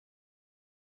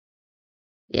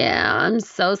Yeah, I'm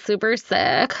so super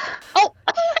sick. Oh,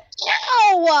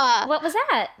 ow! What was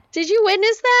that? Did you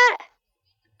witness that?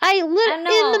 I lit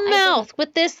in the mouth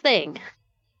with this thing.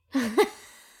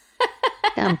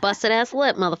 Got a busted ass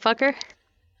lip, motherfucker.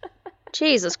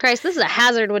 Jesus Christ, this is a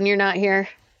hazard when you're not here.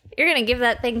 You're gonna give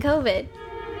that thing COVID.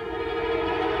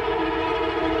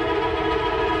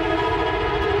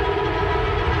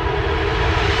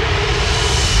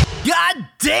 God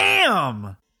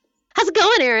damn! How's it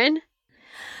going, Aaron?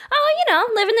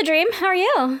 Oh, living the dream. How are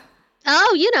you?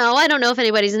 Oh, I don't know if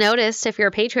anybody's noticed. If you're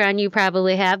a Patreon, you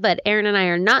probably have, but Aaron and I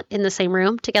are not in the same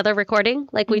room together recording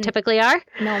like we typically are.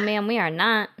 No, ma'am, we are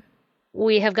not.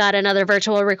 We have got another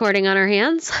virtual recording on our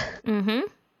hands.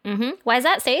 Why is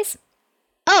that, Stace?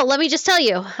 Oh, let me just tell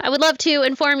you. I would love to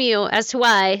inform you as to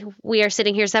why we are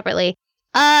sitting here separately.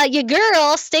 Your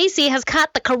girl, Stacy, has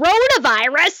caught the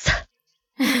coronavirus.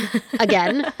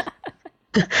 Again.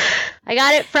 I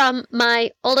got it from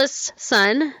my oldest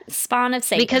son. Spawn of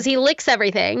Satan. Because he licks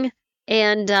everything.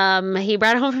 And he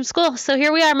brought it home from school. So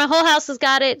here we are. My whole house has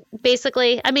got it,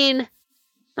 basically. I mean,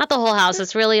 not the whole house.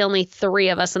 It's really only 3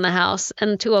 of us in the house.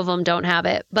 And 2 of them don't have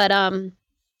it. But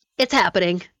it's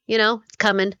happening. It's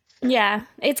coming. Yeah,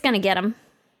 it's going to get him.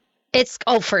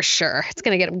 For sure. It's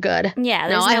going to get him good. Yeah,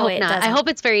 there's no way it doesn't. I hope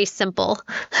it's very simple.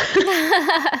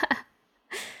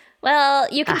 Well,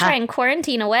 you can try and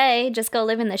quarantine away. Just go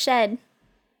live in the shed.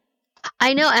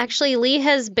 I know. Actually, Lee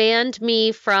has banned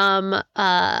me from,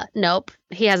 nope.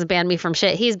 He hasn't banned me from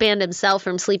shit. He's banned himself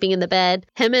from sleeping in the bed.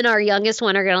 Him and our youngest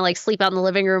one are going to sleep out in the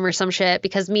living room or some shit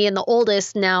because me and the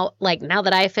oldest now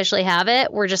that I officially have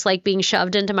it, we're just being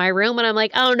shoved into my room. And I'm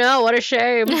like, oh no, what a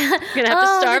shame. I'm going to have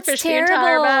to starfish the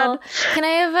entire bed. Can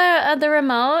I have the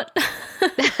remote?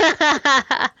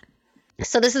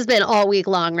 So this has been all week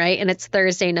long, right? And it's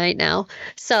Thursday night now.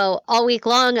 So all week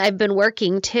long, I've been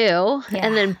working too. Yeah.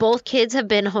 And then both kids have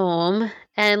been home.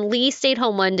 And Lee stayed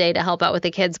home one day to help out with the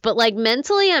kids. But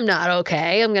mentally, I'm not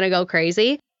okay. I'm going to go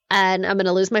crazy. And I'm going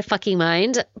to lose my fucking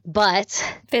mind. But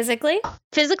physically,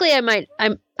 I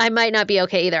might not be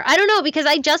okay either. I don't know, because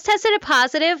I just tested it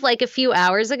positive a few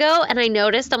hours ago. And I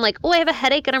noticed, I'm like, oh, I have a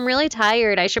headache and I'm really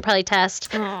tired. I should probably test.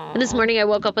 Aww. And this morning I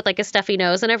woke up with a stuffy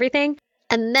nose and everything.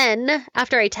 And then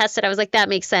after I tested, I was like, that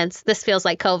makes sense. This feels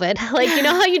like COVID. You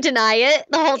know how you deny it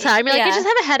the whole time? You're like, I just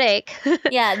have a headache.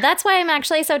 Yeah, that's why I'm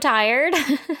actually so tired.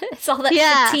 It's all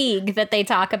that fatigue that they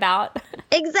talk about.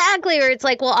 Exactly. Or it's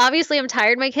well, obviously I'm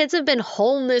tired. My kids have been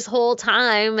home this whole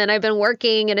time and I've been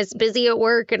working and it's busy at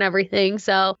work and everything.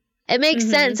 So it makes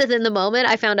sense. And in the moment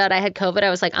I found out I had COVID, I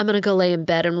was like, I'm going to go lay in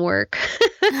bed and work.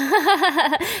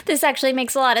 This actually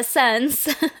makes a lot of sense.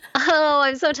 Oh,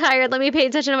 I'm so tired. Let me pay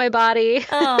attention to my body.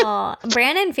 Oh,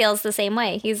 Brandon feels the same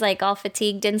way. He's all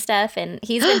fatigued and stuff, and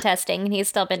he's been testing, and he's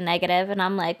still been negative. And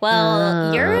I'm like,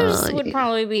 well, yours would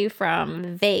probably be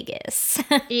from Vegas.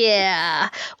 Yeah.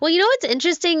 Well, what's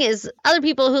interesting is other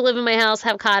people who live in my house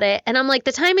have caught it, and I'm like,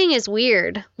 the timing is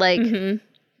weird.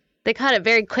 They caught it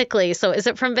very quickly. So is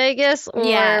it from Vegas or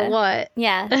what?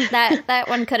 Yeah, that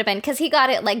one could have been because he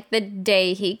got it the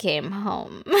day he came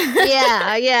home.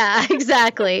 Yeah,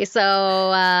 exactly. So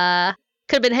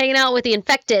could have been hanging out with the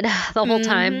infected the whole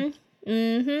time.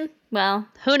 Well,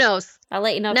 who knows? I'll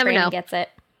let you know if Brandon gets it.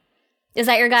 Is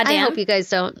that your goddamn? I hope you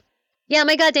guys don't. Yeah,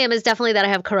 my goddamn is definitely that I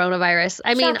have coronavirus.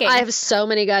 I mean, I have so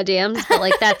many goddams,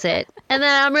 but that's it. And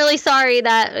then I'm really sorry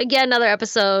that, again, another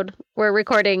episode, we're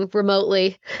recording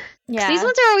remotely. Yeah. These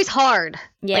ones are always hard.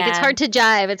 Yeah. It's hard to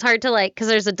jive. It's hard to because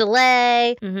there's a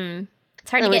delay. Mm-hmm.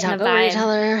 It's hard to get in the vibe. Each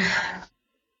other.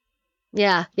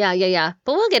 Yeah.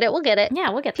 But we'll get it.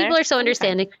 Yeah, we'll get there. People are so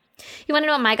understanding. You want to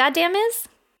know what my goddamn is?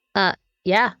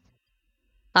 Yeah.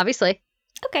 Obviously.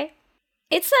 Okay.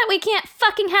 It's that we can't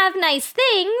fucking have nice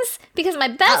things because my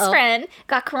best friend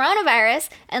got coronavirus,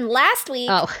 and last week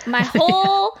my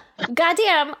whole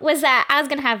goddamn was that I was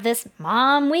going to have this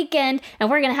mom weekend and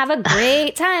we're going to have a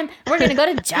great time. We're going to go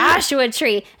to Joshua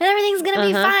Tree and everything's going to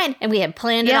be fine. And we had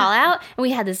planned it all out, and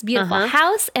we had this beautiful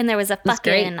house, and there was a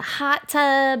fucking hot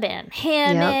tub and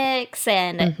hammocks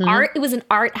and art. It was an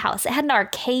art house. It had an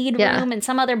arcade room and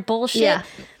some other bullshit. Yeah.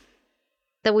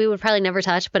 That we would probably never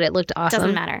touch, but it looked awesome.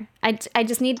 Doesn't matter. I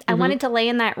just need, I wanted to lay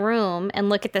in that room and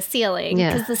look at the ceiling.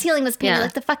 Because the ceiling was painted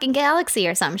like the fucking galaxy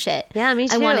or some shit. Yeah, me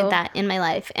too. I wanted that in my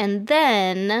life. And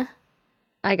then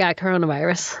I got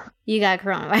coronavirus. You got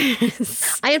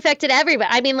coronavirus. I infected everybody.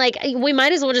 I mean, we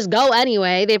might as well just go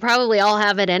anyway. They probably all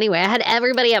have it anyway. I had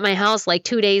everybody at my house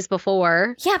 2 days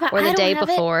before. Yeah, but or the day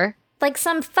before.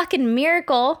 Some fucking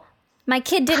miracle. My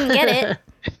kid didn't get it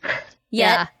yet.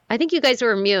 Yeah, I think you guys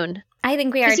were immune. I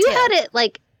think we are too. Because you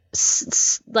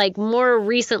had it more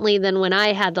recently than when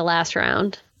I had the last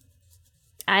round.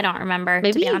 I don't remember,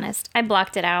 to be honest. I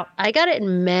blocked it out. I got it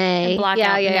in May. I blocked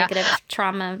out negative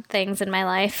trauma things in my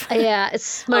life. Yeah, it's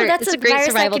smart. It's a great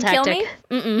survival tactic.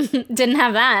 Didn't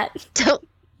have that.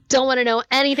 Don't want to know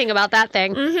anything about that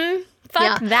thing. Mm-hmm.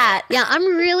 Fuck that. Yeah, I'm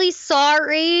really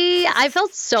sorry. I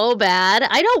felt so bad.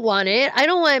 I don't want it. I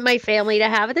don't want my family to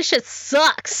have it. This shit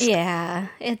sucks. Yeah,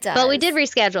 it does. But we did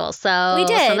reschedule, so we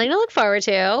did. Something to look forward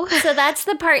to. So that's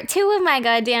the part 2 of my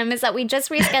goddamn is that we just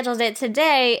rescheduled it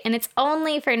today, and it's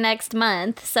only for next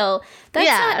month. So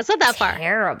that's it's not that far.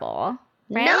 Terrible.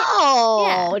 Right?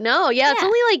 No. Yeah,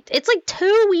 it's like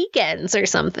 2 weekends or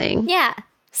something. Yeah.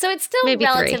 So it's still maybe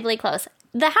relatively 3. close.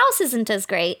 The house isn't as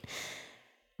great.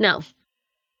 No.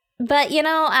 But,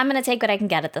 I'm going to take what I can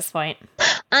get at this point.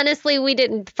 Honestly, we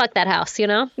didn't. Fuck that house,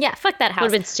 Yeah, fuck that house.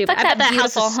 Would have been stupid. Fuck that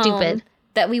beautiful house is stupid.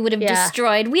 That we would have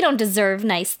destroyed. We don't deserve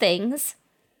nice things.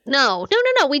 No.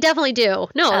 We definitely do.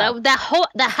 No,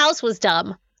 that house was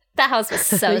dumb. That house was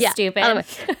so stupid.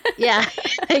 Yeah,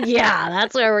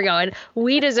 that's where we're going.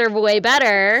 We deserve way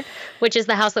better, which is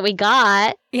the house that we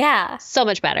got. Yeah. So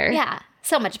much better. Yeah.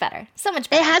 So much better. So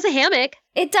much better. It has a hammock.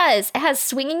 It does. It has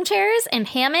swinging chairs and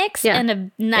hammocks and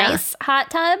a nice hot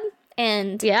tub.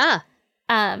 And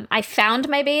I found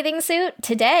my bathing suit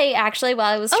today, actually,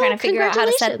 while I was trying to figure out how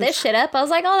to set this shit up. I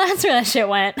was like, oh, that's where that shit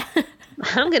went.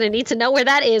 I'm going to need to know where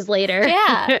that is later.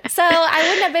 Yeah. So I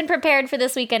wouldn't have been prepared for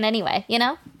this weekend anyway,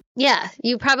 Yeah,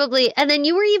 you probably, and then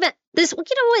you were even,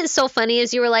 what is so funny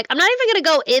is you were like, I'm not even going to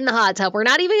go in the hot tub. We're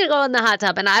not even going to go in the hot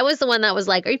tub. And I was the one that was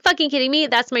like, are you fucking kidding me?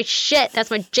 That's my shit. That's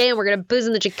my jam. We're going to booze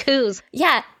in the jacuzzi.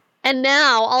 Yeah. And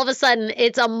now, all of a sudden,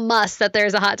 it's a must that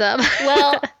there's a hot tub.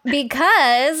 Well,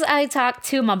 because I talked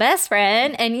to my best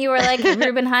friend, and you were like, have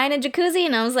you been high in a jacuzzi?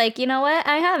 And I was like, you know what?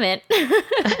 I haven't.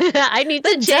 I need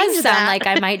to change that. Does sound like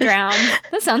I might drown.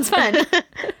 That sounds fun.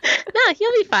 No,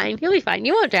 you'll be fine. You'll be fine.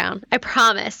 You won't drown. I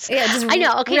promise. Yeah, just I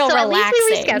know. Okay, so relaxing.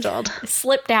 At least we rescheduled.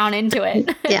 Slip down into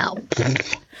it. Yeah.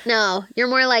 No, you're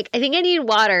more like, I think I need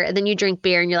water, and then you drink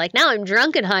beer, and you're like, now I'm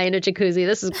drunk and high in a jacuzzi.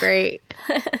 This is great.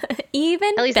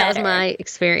 Even At least better. That was my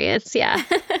experience, yeah.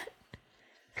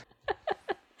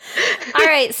 All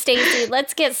right, Stacey,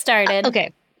 let's get started.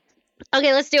 Okay,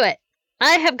 let's do it.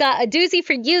 I have got a doozy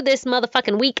for you this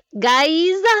motherfucking week,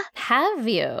 guys. Have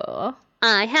you?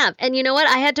 I have. And you know what?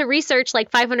 I had to research like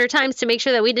 500 times to make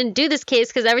sure that we didn't do this case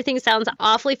because everything sounds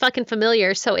awfully fucking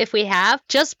familiar. So if we have,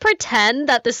 just pretend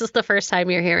that this is the first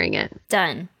time you're hearing it.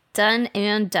 Done. Done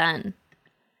and done.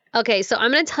 Okay, so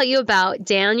I'm going to tell you about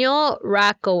Daniel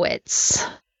Rakowitz.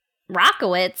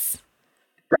 Rakowitz?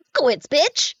 Rakowitz,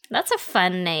 bitch. That's a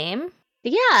fun name.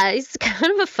 Yeah, he's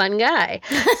kind of a fun guy.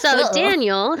 So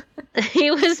Daniel,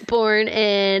 he was born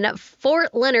in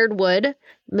Fort Leonard Wood,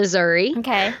 Missouri.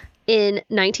 Okay. In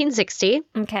 1960.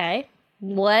 Okay.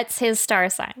 What's his star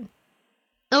sign?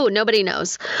 Oh, nobody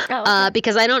knows. Oh, okay.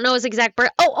 Because I don't know his exact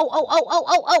birth.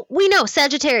 Oh, we know.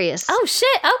 Sagittarius. Oh,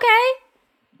 shit. Okay.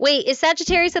 Wait, is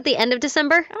Sagittarius at the end of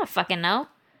December? I don't fucking know.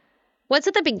 What's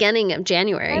at the beginning of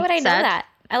January? Why would I know that?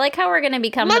 I like how we're going to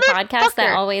become the podcast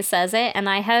that always says it, and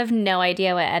I have no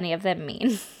idea what any of them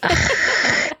mean.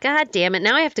 God damn it.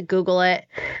 Now I have to Google it.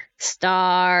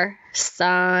 Star,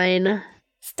 sign.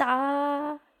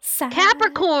 Star, sign.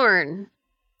 Capricorn.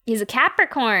 He's a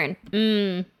Capricorn.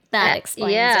 That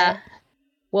explains it.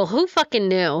 Well, who fucking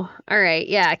knew? All right,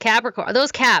 yeah, Capricorn.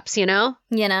 Those caps, You know?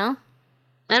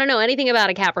 I don't know anything about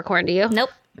a Capricorn, do you?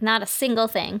 Nope, not a single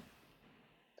thing.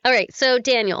 All right, so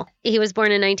Daniel, he was born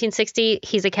in 1960.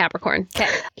 He's a Capricorn. Okay.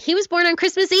 He was born on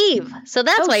Christmas Eve, so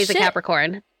that's why he's a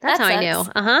Capricorn. That's how I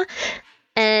knew.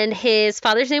 And his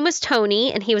father's name was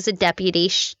Tony, and he was a deputy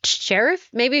sheriff.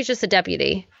 Maybe he was just a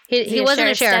deputy. He wasn't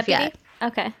a sheriff yet.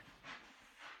 Okay.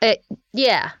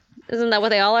 Yeah. Isn't that what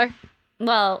they all are?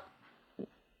 Well,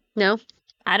 no.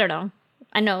 I don't know.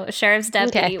 I know a sheriff's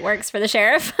deputy works for the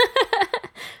sheriff.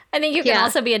 I think you can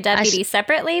also be a deputy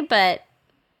separately, but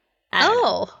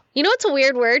you know what's a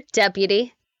weird word?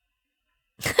 Deputy.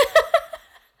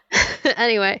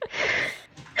 Anyway.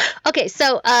 Okay,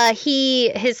 so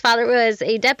his father was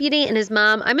a deputy and his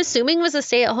mom, I'm assuming, was a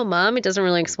stay-at-home mom. It doesn't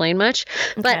really explain much.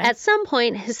 Okay. But at some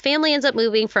point, his family ends up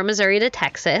moving from Missouri to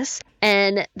Texas,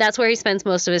 and that's where he spends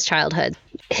most of his childhood.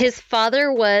 His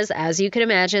father was, as you can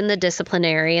imagine, the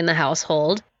disciplinary in the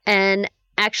household. And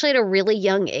actually, at a really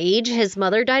young age, his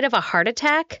mother died of a heart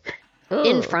attack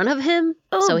in front of him.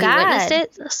 So he witnessed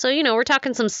it. So, we're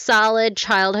talking some solid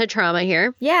childhood trauma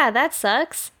here. Yeah, that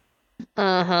sucks.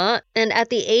 And at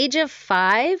the age of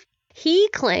 5, he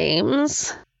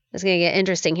claims, it's going to get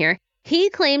interesting here, he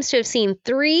claims to have seen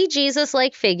 3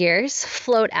 Jesus-like figures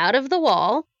float out of the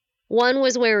wall One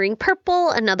was wearing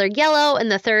purple, another yellow,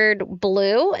 and the third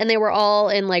blue. And they were all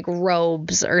in like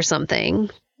robes or something.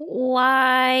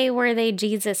 Why were they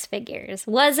Jesus figures?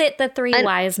 Was it the three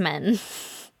wise men?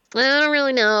 I don't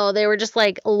really know. They were just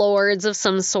like lords of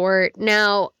some sort.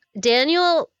 Now,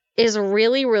 Daniel is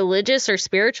really religious or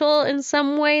spiritual in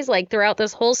some ways, like throughout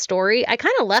this whole story. I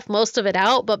kind of left most of it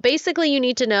out, but basically you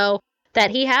need to know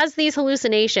that he has these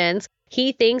hallucinations.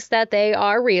 He thinks that they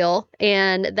are real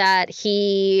and that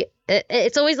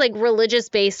it's always like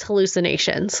religious-based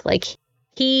hallucinations. Like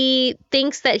he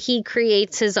thinks that he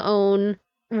creates his own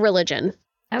religion,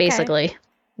 basically,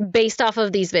 based off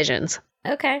of these visions.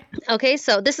 Okay,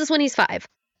 so this is when he's 5.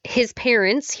 His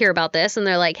parents hear about this and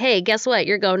they're like, hey, guess what?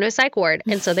 You're going to a psych ward.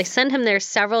 And so they send him there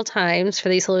several times for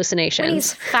these hallucinations. When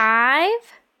he's 5?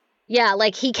 Yeah,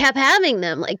 like he kept having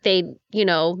them. Like they,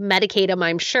 medicate him,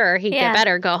 I'm sure. He'd get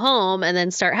better, go home, and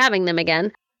then start having them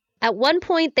again. At one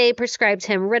point, they prescribed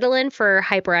him Ritalin for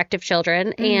hyperactive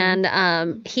children.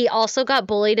 And he also got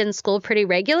bullied in school pretty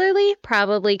regularly,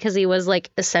 probably because he was like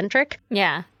eccentric.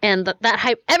 Yeah. And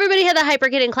everybody had the hyper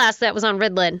kid in class that was on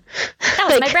Ritalin. That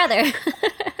was my brother.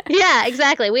 Yeah,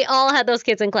 exactly. We all had those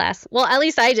kids in class. Well, at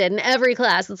least I did in every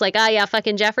class. It's like, yeah,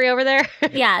 fucking Jeffrey over there.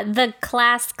 Yeah, the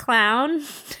class clown.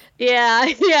 Yeah,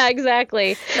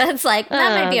 exactly. That's like,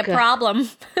 that might be a problem.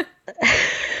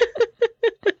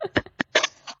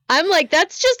 I'm like,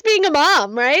 that's just being a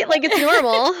mom, right? Like, it's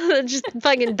normal. Just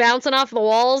fucking bouncing off the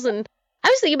walls. And I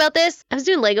was thinking about this. I was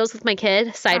doing Legos with my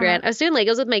kid. Side rant. I was doing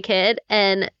Legos with my kid,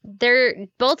 and they're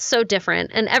both so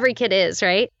different. And every kid is,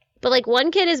 right? But, like, one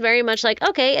kid is very much like,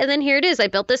 okay, and then here it is. I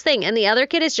built this thing. And the other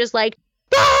kid is just like,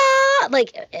 ah!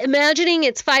 Like, imagining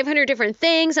it's 500 different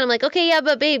things. And I'm like, okay, yeah,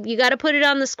 but babe, you got to put it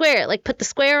on the square. Like, put the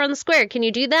square on the square. Can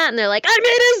you do that? And they're like, I made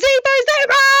a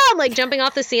zebra! I'm like jumping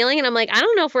off the ceiling. And I'm like, I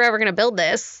don't know if we're ever going to build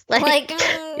this. Like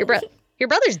your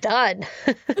brother's done.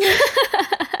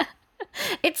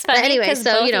 It's funny because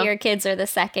both of your kids are the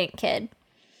second kid.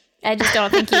 I just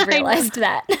don't think you realized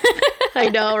that. I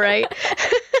know, right?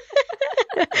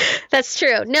 That's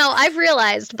true. No, I've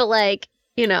realized, but like,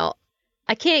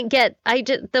 I can't get,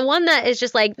 the one that is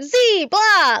just like, Z,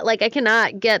 blah, like I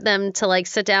cannot get them to like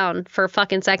sit down for a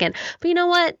fucking second. But you know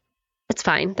what? It's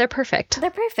fine. They're perfect.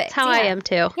 That's how I am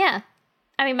too. Yeah.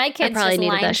 I mean, my kids just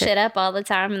line shit up all the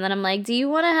time. And then I'm like, do you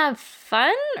want to have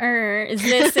fun or is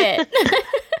this it?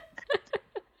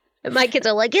 My kids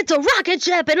are like, it's a rocket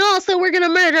ship. And also we're going to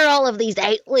murder all of these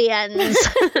aliens.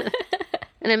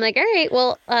 And I'm like, all right,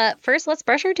 well, first let's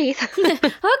brush our teeth.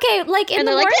 Okay, like in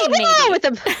the morning, like, maybe. With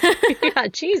them. Yeah,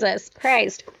 Jesus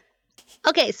Christ.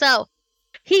 Okay, so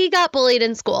he got bullied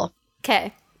in school.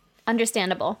 Okay,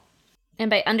 understandable. And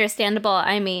by understandable,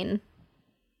 I mean,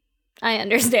 I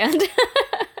understand.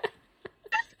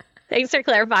 Thanks for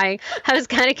clarifying. I was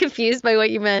kind of confused by what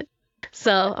you meant.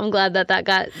 So I'm glad that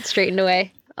got straightened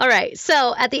away. All right,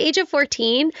 so at the age of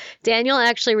 14, Daniel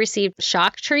actually received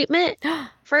shock treatment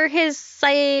for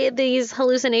these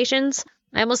hallucinations.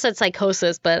 I almost said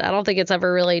psychosis, but I don't think it's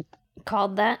ever really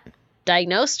called that,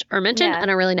 diagnosed or mentioned. Yeah. I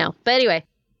don't really know. But anyway,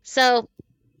 so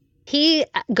he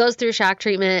goes through shock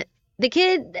treatment. The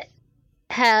kid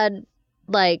had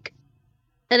like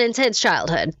an intense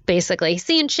childhood, basically. He's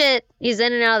seen shit. He's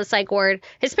in and out of the psych ward.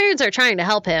 His parents are trying to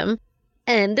help him.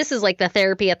 And this is like the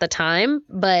therapy at the time,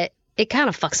 but it kind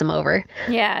of fucks him over.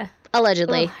 Yeah.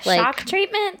 Allegedly. Ugh, shock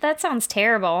treatment? That sounds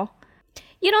terrible.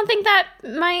 You don't think that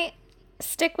might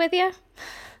stick with you?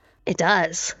 It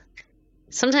does.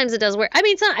 Sometimes it does work. I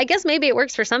mean, I guess maybe it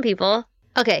works for some people.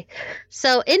 Okay,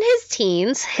 so in his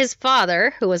teens, his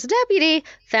father, who was a deputy,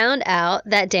 found out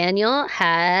that Daniel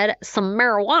had some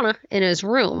marijuana in his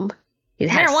room. He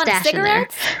had marijuana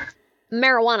cigarettes?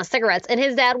 Marijuana cigarettes. And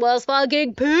his dad was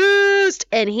fucking pissed.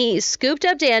 And he scooped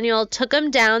up Daniel, took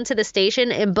him down to the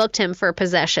station, and booked him for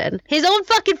possession. His own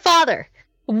fucking father.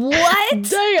 What?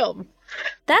 Damn.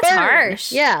 That's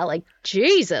harsh. Yeah, like,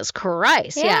 Jesus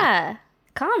Christ. Yeah.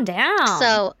 Calm down.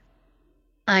 So,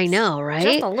 I know, right?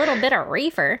 Just a little bit of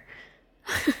reefer.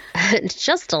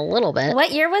 Just a little bit.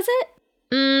 What year was it?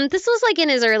 This was like in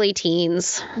his early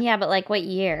teens. Yeah, but like what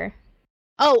year?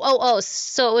 Oh.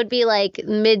 So it would be like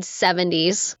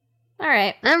mid-70s. All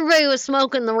right. Everybody was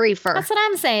smoking the reefer. That's what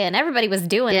I'm saying. Everybody was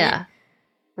doing it.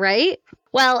 Right?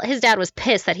 Well, his dad was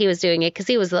pissed that he was doing it because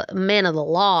he was the man of the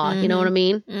law. Mm-hmm. You know what I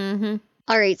mean? Mm-hmm.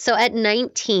 All right. So at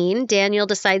 19, Daniel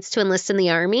decides to enlist in the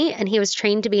Army, and he was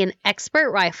trained to be an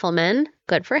expert rifleman.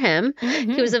 Good for him.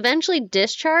 Mm-hmm. He was eventually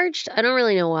discharged. I don't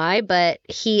really know why, but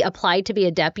he applied to be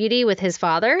a deputy with his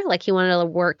father. Like he wanted to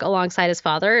work alongside his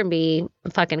father and be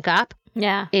a fucking cop.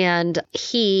 Yeah. And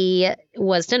he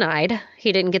was denied.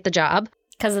 He didn't get the job.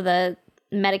 Because of the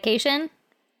medication?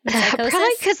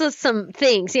 Probably because of some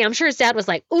things. Yeah, I'm sure his dad was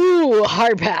like, ooh,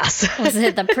 hard pass. Was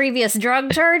it the previous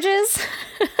drug charges?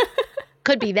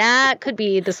 Could be that. Could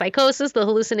be the psychosis, the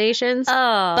hallucinations.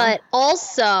 Oh. But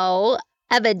also,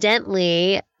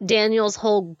 evidently, Daniel's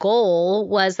whole goal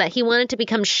was that he wanted to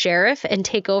become sheriff and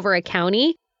take over a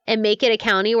county and make it a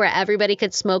county where everybody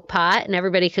could smoke pot and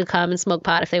everybody could come and smoke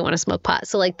pot if they want to smoke pot.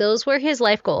 So, like, those were his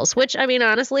life goals, which, I mean,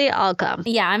 honestly, I'll come.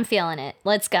 Yeah, I'm feeling it.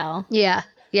 Let's go. Yeah.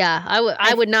 Yeah,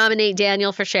 I would nominate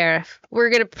Daniel for sheriff. We're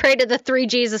going to pray to the three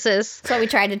Jesuses. That's what we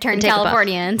tried to turn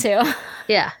California into.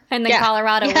 Yeah. And then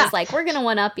Colorado was like, we're going to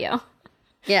one-up you.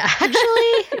 Yeah,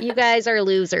 actually, you guys are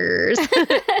losers.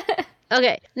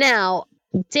 Okay, now,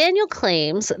 Daniel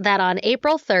claims that on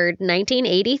April 3rd,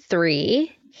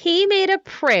 1983, he made a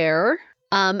prayer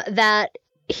that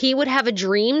he would have a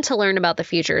dream to learn about the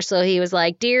future. So he was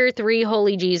like, dear three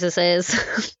holy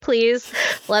Jesuses, please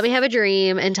let me have a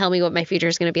dream and tell me what my future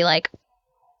is going to be like.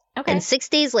 Okay. And 6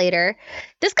 days later,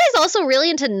 this guy's also really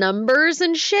into numbers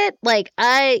and shit. Like,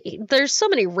 there's so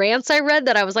many rants I read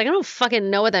that I was like, I don't fucking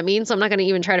know what that means. So I'm not going to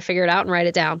even try to figure it out and write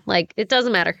it down. Like, it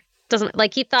doesn't matter.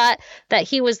 He thought that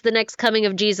he was the next coming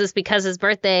of Jesus because his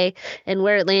birthday and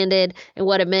where it landed and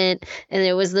what it meant. And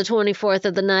it was the 24th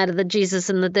of the night of the Jesus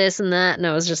and the this and that. And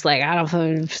I was just like, I don't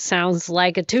know, sounds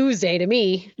like a Tuesday to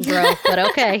me, bro. But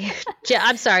okay.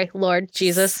 I'm sorry, Lord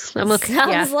Jesus. I'm okay.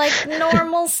 Sounds like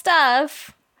normal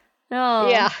stuff. Oh,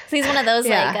 yeah. He's one of those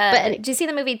did you see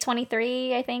the movie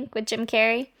 23, I think, with Jim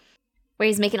Carrey? Where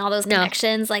he's making all those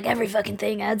connections, like every fucking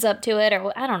thing adds up to it,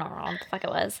 or I don't know what the fuck it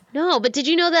was. No, but did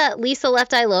you know that Lisa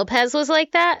Left Eye Lopez was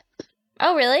like that?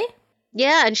 Oh, really?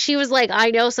 Yeah, and she was like, I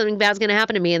know something bad's going to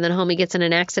happen to me, and then homie gets in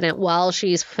an accident while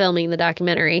she's filming the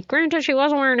documentary. Granted, she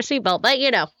wasn't wearing a seatbelt, but you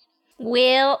know.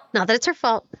 Well. Not that it's her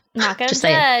fault. Not going to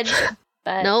judge.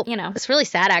 But, nope. You know. It's really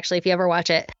sad, actually, if you ever watch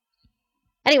it.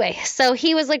 Anyway, so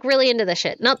he was like really into this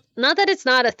shit. Not that it's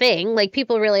not a thing, like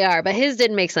people really are, but his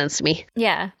didn't make sense to me.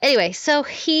 Yeah. Anyway, so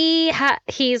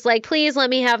he's like, please let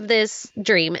me have this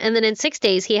dream. And then in 6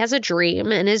 days, he has a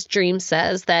dream, and his dream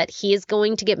says that he is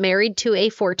going to get married to a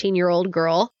 14-year-old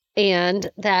girl and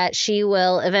that she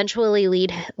will eventually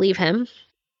leave him.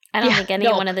 I don't think any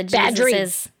one of the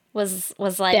Jesuses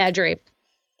was like, bad dream.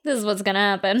 This is what's gonna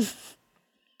happen.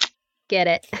 Get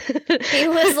it? He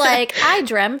was like, I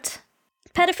dreamt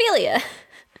pedophilia.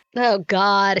 Oh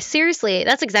God, seriously,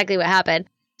 that's exactly what happened.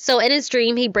 So in his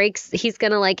dream, he's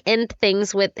gonna like end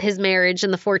things with his marriage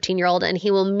and the 14-year-old, and he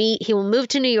will move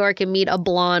to New York and meet a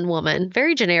blonde woman.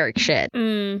 Very generic shit.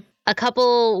 Mm. A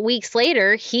couple weeks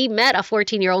later, he met a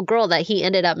 14-year-old girl that he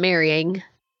ended up marrying.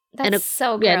 That's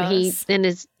so gross. And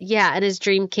his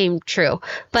dream came true.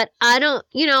 But I don't,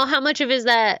 how much of is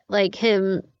that like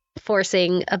him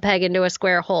forcing a peg into a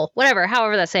square hole? Whatever,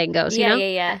 however that saying goes, you know?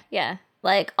 Yeah.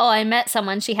 Like, oh, I met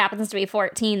someone. She happens to be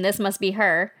 14. This must be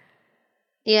her.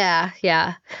 Yeah.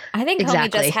 I think exactly.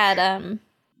 Homie just had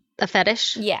a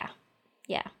fetish. Yeah.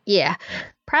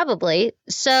 Probably.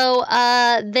 So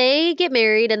they get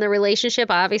married, and the relationship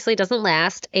obviously doesn't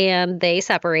last, and they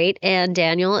separate. And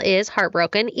Daniel is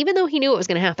heartbroken, even though he knew it was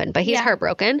going to happen. But he's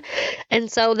heartbroken,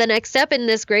 and so the next step in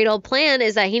this great old plan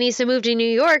is that he needs to move to New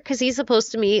York because he's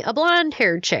supposed to meet a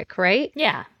blonde-haired chick, right?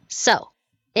 Yeah. So.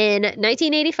 In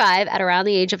 1985, at around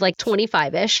the age of like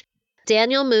 25-ish,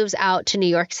 Daniel moves out to New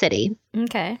York City.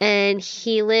 Okay. And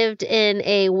he lived in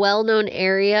a well-known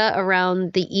area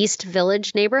around the East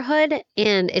Village neighborhood.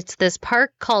 And it's this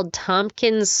park called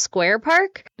Tompkins Square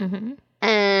Park. Mm-hmm.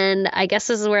 And I guess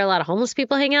this is where a lot of homeless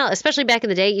people hang out, especially back in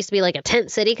the day. It used to be like a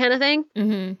tent city kind of thing.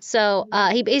 Mm-hmm. So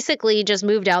he basically just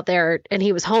moved out there and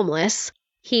he was homeless.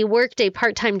 He worked a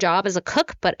part-time job as a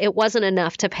cook, but it wasn't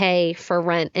enough to pay for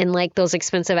rent in like those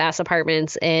expensive-ass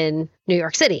apartments in New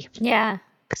York City. Yeah.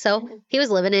 So he was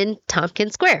living in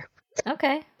Tompkins Square.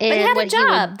 Okay. But he had a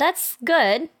job. That's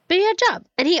good. But he had a job.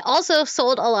 And he also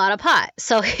sold a lot of pot.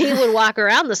 So he would walk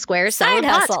around the square selling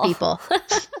pot to people.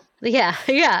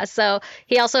 Yeah. So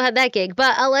he also had that gig.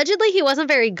 But allegedly he wasn't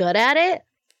very good at it.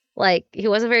 Like, he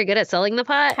wasn't very good at selling the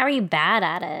pot. How are you bad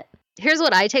at it? Here's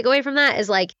what I take away from that is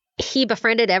like, he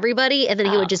befriended everybody and then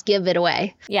he would just give it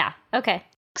away. Yeah. Okay.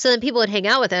 So then people would hang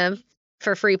out with him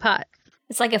for free pot.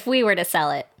 It's like if we were to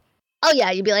sell it. Oh, yeah.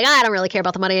 You'd be like, I don't really care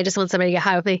about the money. I just want somebody to get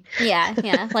high with me.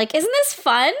 Yeah. Like, isn't this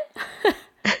fun?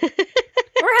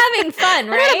 We're having fun,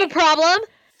 right? I have a problem.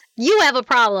 You have a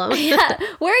problem. Yeah.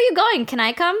 Where are you going? Can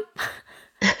I come?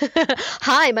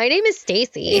 Hi, my name is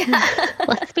Stacy. Yeah.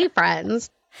 Let's be friends.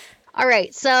 All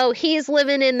right. So he's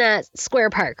living in that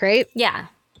square park, right? Yeah.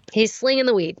 He's slinging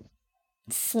the weed.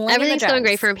 Everything's going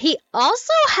great for him. He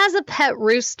also has a pet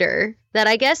rooster that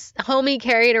I guess homie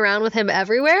carried around with him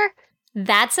everywhere.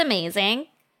 That's amazing.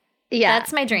 Yeah.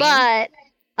 That's my dream. But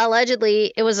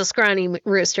allegedly, it was a scrawny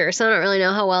rooster, so I don't really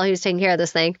know how well he was taking care of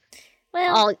this thing.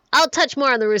 Well, I'll touch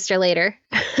more on the rooster later.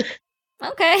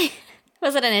 Okay.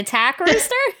 Was it an attack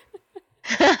rooster?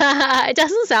 It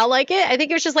doesn't sound like it. I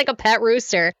think it was just like a pet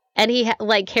rooster. And he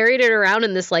like carried it around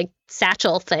in this like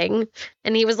satchel thing.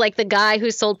 And he was like the guy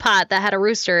who sold pot that had a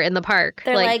rooster in the park.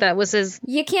 Like that was his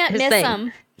You can't miss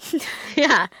him.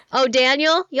 Yeah. Oh,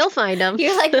 Daniel, you'll find him.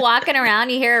 You're like walking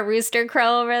around, you hear a rooster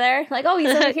crow over there. Like, oh, he's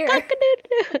over here.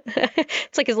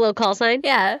 It's like his little call sign.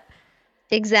 Yeah.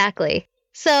 Exactly.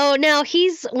 So now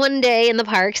he's one day in the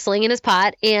park slinging his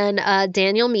pot, and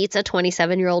Daniel meets a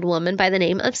 27-year-old woman by the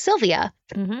name of Sylvia.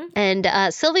 Mm-hmm.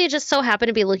 And Sylvia just so happened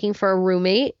to be looking for a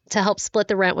roommate to help split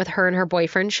the rent with her and her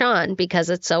boyfriend, Sean, because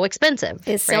it's so expensive.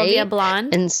 Is Sylvia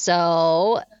blonde? And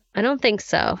so I don't think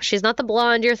so. She's not the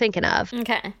blonde you're thinking of.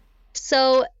 Okay.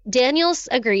 So Daniel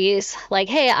agrees, like,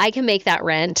 hey, I can make that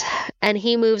rent. And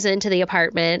he moves into the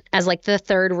apartment as like the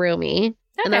third roomie.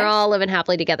 Okay. And they're all living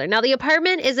happily together. Now, the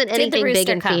apartment isn't anything big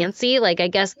and fancy. Like, I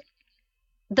guess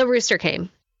the rooster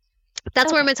came.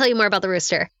 That's where I'm going to tell you more about the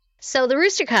rooster. So the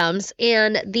rooster comes,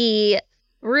 and the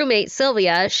roommate,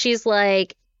 Sylvia, she's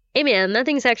like, hey, man, that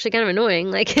thing's actually kind of annoying.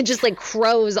 Like, it just, like,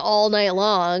 crows all night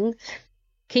long.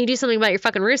 Can you do something about your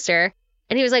fucking rooster?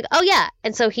 And he was like, oh, yeah.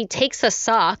 And so he takes a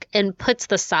sock and puts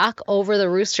the sock over the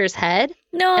rooster's head.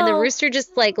 No. And the rooster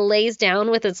just, like, lays down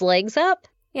with its legs up.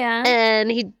 Yeah.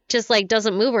 And he just like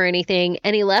doesn't move or anything.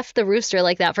 And he left the rooster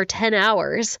like that for 10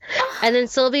 hours. And then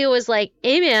Sylvia was like,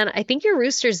 hey, man, I think your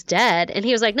rooster's dead. And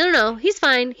he was like, no, he's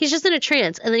fine. He's just in a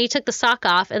trance. And then he took the sock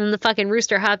off, and then the fucking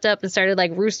rooster hopped up and started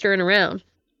like roostering around.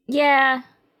 Yeah.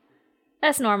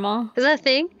 That's normal. Is that a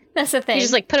thing? That's a thing. You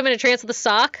just like put him in a trance with a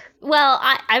sock? Well,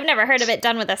 I've never heard of it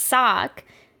done with a sock.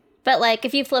 But like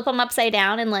if you flip them upside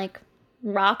down and like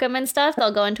rock them and stuff,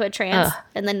 they'll go into a trance.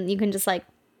 And then you can just like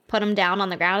put them down on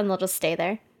the ground and they'll just stay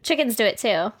there. Chickens do it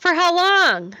too. For how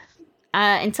long?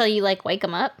 Until you like wake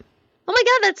them up. Oh my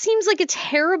God, that seems like a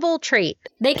terrible trait.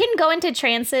 They can go into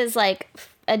trances like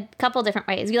a couple different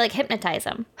ways. You like hypnotize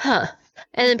them. Huh.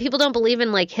 And then people don't believe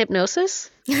in like hypnosis?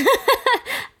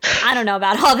 I don't know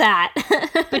about all that.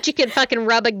 But you could fucking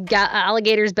rub a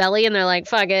alligator's belly and they're like,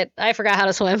 fuck it, I forgot how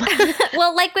to swim.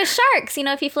 Well, like with sharks, you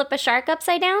know, if you flip a shark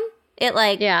upside down, it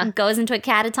like goes into a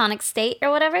catatonic state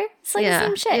or whatever. It's like the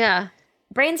same shit. Yeah.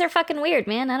 Brains are fucking weird,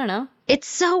 man. I don't know. It's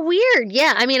so weird.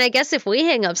 Yeah. I mean, I guess if we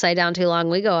hang upside down too long,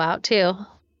 we go out too.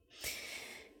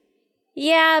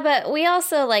 Yeah, but we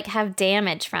also like have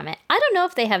damage from it. I don't know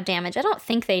if they have damage. I don't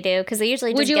think they do because they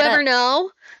usually just Would you ever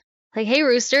know? Like, hey,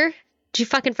 rooster, did you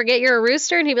fucking forget you're a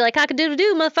rooster? And he'd be like,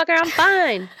 cock-a-doodle-doo, motherfucker, I'm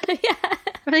fine. Yeah.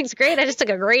 Everything's great. I just took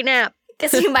a great nap.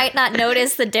 Because you might not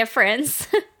notice the difference.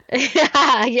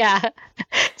 Yeah.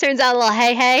 Turns out a little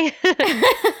hey.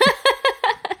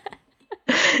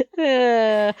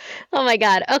 Oh my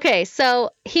God. Okay,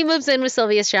 so he moves in with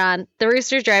Sylvia Sean. The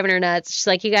rooster's driving her nuts. She's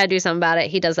like, you gotta do something about it.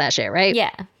 He does that shit, right?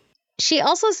 Yeah. She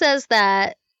also says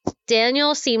that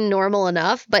Daniel seemed normal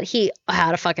enough, but he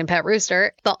had a fucking pet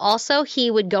rooster. But also he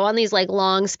would go on these like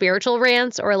long spiritual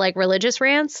rants or like religious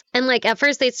rants. And like at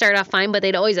first they'd start off fine, but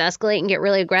they'd always escalate and get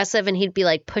really aggressive. And he'd be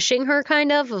like pushing her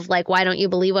kind of like, why don't you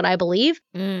believe what I believe?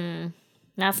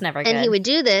 That's never good. And he would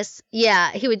do this.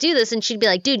 Yeah, he would do this. And she'd be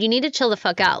like, dude, you need to chill the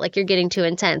fuck out. Like you're getting too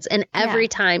intense. And every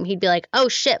time he'd be like, oh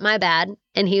shit, my bad.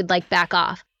 And he'd like back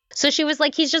off. So she was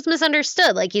like, he's just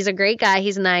misunderstood. Like he's a great guy.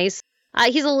 He's nice.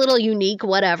 He's a little unique,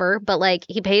 whatever, but like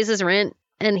he pays his rent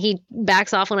and he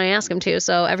backs off when I ask him to.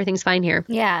 So everything's fine here.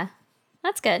 Yeah,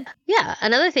 that's good. Yeah.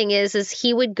 Another thing is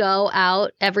he would go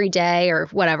out every day or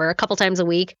whatever, a couple times a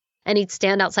week, and he'd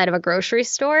stand outside of a grocery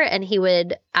store and he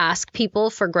would ask people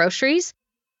for groceries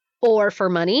or for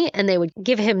money, and they would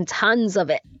give him tons of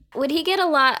it. Would he get a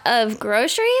lot of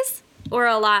groceries or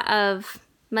a lot of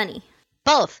money?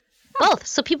 Both.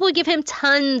 So people would give him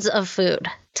tons of food,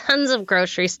 tons of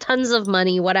groceries, tons of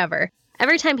money, whatever.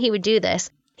 Every time he would do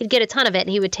this, he'd get a ton of it and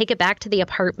he would take it back to the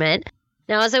apartment.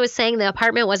 Now, as I was saying, the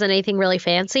apartment wasn't anything really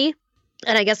fancy.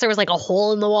 And I guess there was like a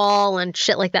hole in the wall and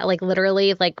shit like that, like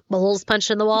literally like holes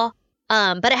punched in the wall.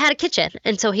 But it had a kitchen.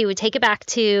 And so he would take it back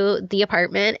to the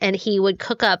apartment and he would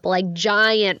cook up like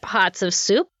giant pots of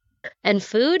soup and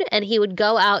food, and he would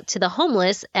go out to the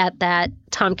homeless at that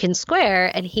Tompkins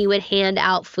Square and he would hand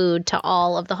out food to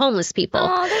all of the homeless people.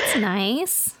 Oh, that's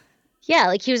nice. Yeah,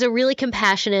 like he was a really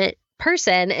compassionate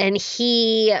person, and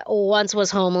he once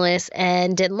was homeless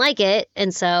and didn't like it,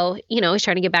 and so, you know, he's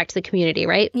trying to get back to the community,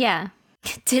 right? Yeah.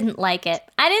 Didn't like it.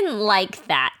 I didn't like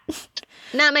that.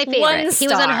 Not my favorite. 1 star.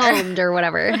 He was unhomed or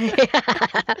whatever.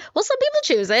 Well, some people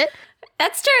choose it.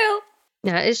 That's true.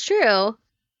 That is true.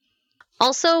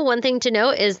 Also, one thing to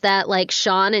note is that, like,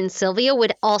 Sean and Sylvia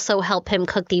would also help him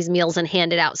cook these meals and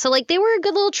hand it out. So, like, they were a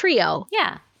good little trio.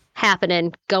 Yeah.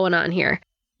 Happening, going on here.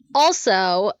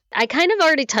 Also, I kind of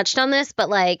already touched on this, but,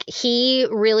 like, he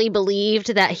really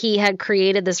believed that he had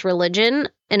created this religion,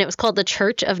 and it was called the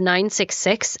Church of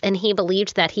 966, and he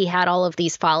believed that he had all of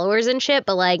these followers and shit,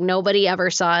 but, like, nobody ever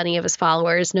saw any of his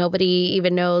followers. Nobody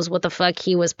even knows what the fuck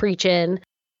he was preaching.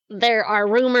 There are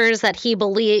rumors that he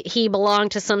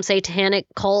belonged to some satanic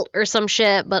cult or some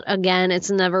shit, but again,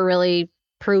 it's never really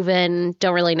proven.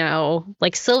 Don't really know.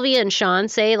 Like, Sylvia and Sean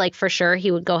say, like, for sure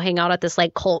he would go hang out at this,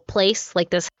 like, cult place,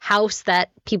 like this house that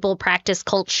people practice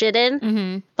cult shit in.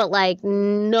 Mm-hmm. But, like,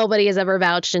 nobody has ever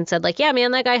vouched and said, like, yeah,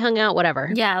 man, that guy hung out,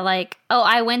 whatever. Yeah, like, oh,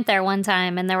 I went there one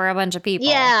time and there were a bunch of people.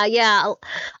 Yeah.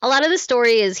 A lot of the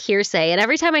story is hearsay. And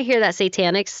every time I hear that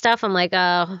satanic stuff, I'm like, oh,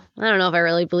 I don't know if I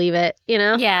really believe it, you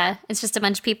know? Yeah, it's just a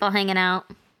bunch of people hanging out.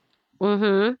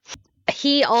 Mm-hmm.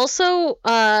 He also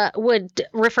would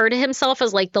refer to himself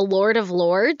as, like, the Lord of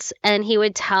Lords, and he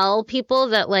would tell people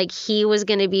that, like, he was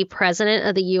going to be president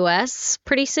of the U.S.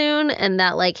 pretty soon, and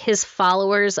that, like, his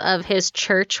followers of his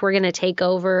church were going to take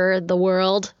over the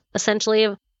world,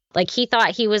 essentially. Like, he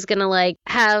thought he was going to, like,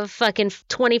 have fucking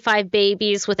 25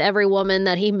 babies with every woman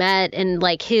that he met, and,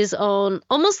 like, his own,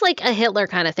 almost like a Hitler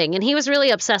kind of thing. And he was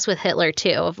really obsessed with Hitler, too,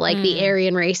 of, like, the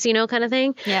Aryan race, you know, kind of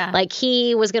thing. Yeah. Like,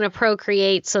 he was going to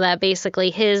procreate so that basically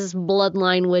his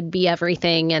bloodline would be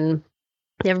everything, and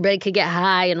everybody could get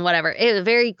high and whatever. It was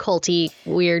very culty,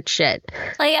 weird shit.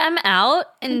 Like, I'm out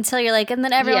until you're like, and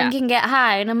then everyone can get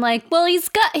high. And I'm like, well, he's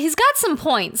got some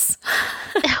points.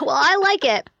 Well, I like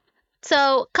it.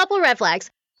 So, couple red flags.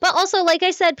 But also, like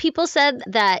I said, people said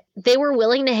that they were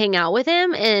willing to hang out with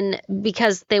him and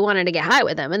because they wanted to get high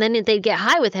with him. And then they'd get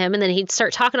high with him and then he'd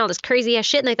start talking all this crazy ass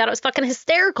shit and they thought it was fucking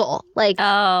hysterical. Like,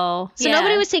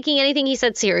 nobody was taking anything he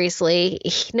said seriously.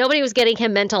 Nobody was getting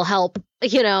him mental help,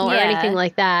 you know, or anything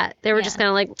like that. They were just kind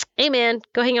of like, hey, man,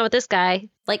 go hang out with this guy.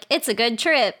 Like, it's a good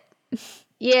trip.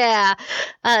 Yeah.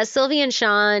 Sylvia and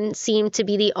Sean seem to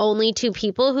be the only two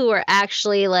people who are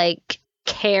actually, like,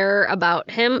 care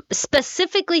about him,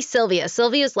 specifically Sylvia.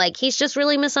 Sylvia's like, he's just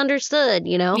really misunderstood,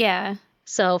 you know? Yeah.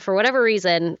 So for whatever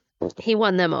reason, he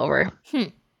won them over.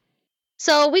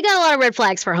 So we got a lot of red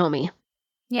flags for homie.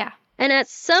 Yeah. And at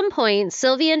some point,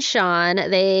 Sylvia and Sean,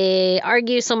 they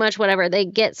argue so much, whatever, they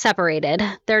get separated.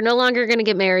 They're no longer going to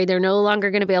get married. They're no longer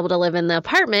going to be able to live in the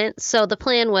apartment. So the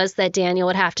plan was that Daniel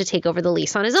would have to take over the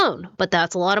lease on his own. But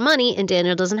that's a lot of money, and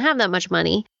Daniel doesn't have that much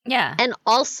money. Yeah. And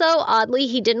also, oddly,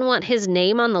 he didn't want his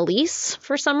name on the lease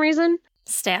for some reason.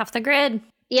 Stay off the grid.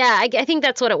 Yeah, I think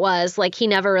that's what it was. Like, he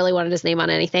never really wanted his name on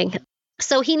anything.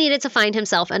 So he needed to find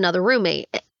himself another roommate.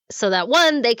 So that,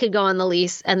 one, they could go on the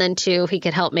lease, and then two, he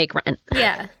could help make rent.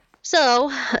 Yeah. So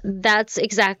that's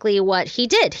exactly what he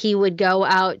did. He would go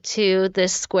out to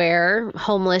this square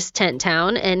homeless tent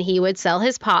town, and he would sell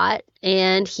his pot,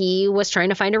 and he was trying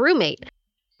to find a roommate.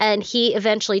 And he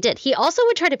eventually did. He also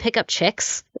would try to pick up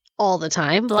chicks all the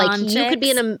time. Blonde like, chicks. You could be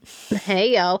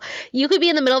you could be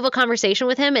in the middle of a conversation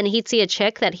with him, and he'd see a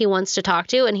chick that he wants to talk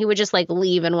to, and he would just, like,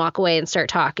 leave and walk away and start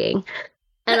talking.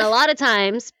 And a lot of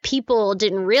times, people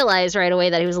didn't realize right away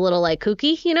that he was a little, like,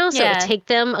 kooky, you know? So it would take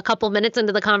them a couple minutes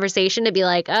into the conversation to be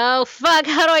like, oh, fuck,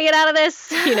 how do I get out of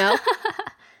this? You know?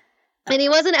 And he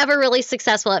wasn't ever really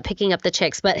successful at picking up the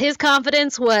chicks, but his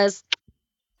confidence was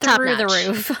through the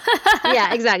roof.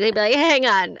 Yeah, exactly. He'd be like, hang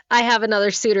on, I have another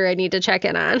suitor I need to check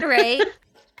in on. Right.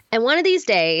 And one of these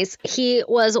days, he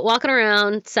was walking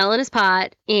around selling his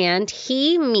pot, and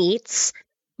he meets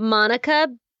Monica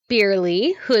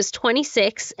Beerley, who is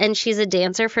 26, and she's a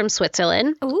dancer from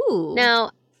Switzerland. Ooh.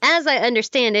 Now, as I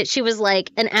understand it, she was like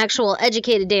an actual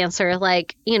educated dancer,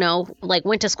 like, you know, like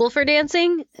went to school for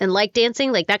dancing and liked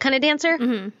dancing, like that kind of dancer.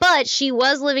 Mm-hmm. But she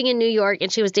was living in New York, and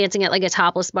she was dancing at like a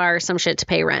topless bar or some shit to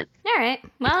pay rent. All right.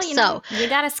 Well, you know, you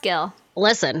got a skill.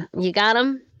 Listen, you got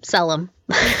them, sell them.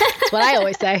 That's what I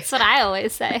always say. That's what I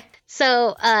always say.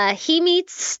 So he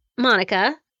meets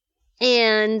Monica.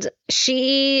 And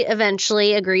she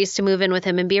eventually agrees to move in with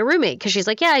him and be a roommate because she's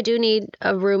like, yeah, I do need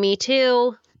a roomie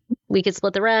too. We could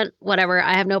split the rent, whatever.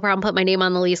 I have no problem putting my name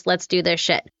on the lease. Let's do this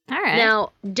shit. All right.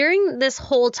 Now, during this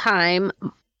whole time,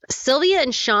 Sylvia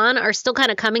and Sean are still kind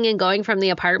of coming and going from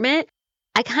the apartment.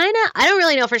 I don't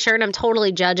really know for sure, and I'm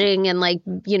totally judging and, like,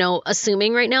 you know,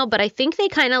 assuming right now, but I think they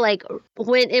kind of, like,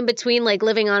 went in between, like,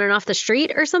 living on and off the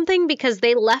street or something because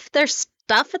they left their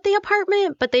stuff at the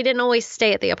apartment, but they didn't always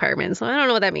stay at the apartment, so I don't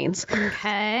know what that means.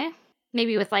 Okay.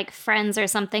 Maybe with, like, friends or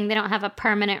something. They don't have a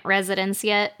permanent residence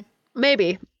yet.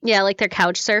 Maybe. Yeah, like they're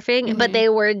couch surfing, but they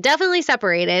were definitely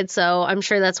separated, so I'm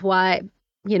sure that's why,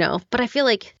 you know, but I feel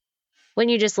like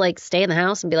Wouldn't you just like stay in the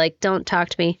house and be like, don't talk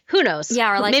to me? Who knows?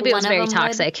 Yeah, or like maybe it was one very of them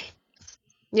toxic.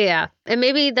 Yeah. And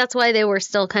maybe that's why they were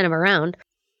still kind of around.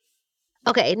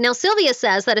 Okay, now Sylvia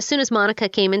says that as soon as Monica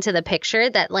came into the picture,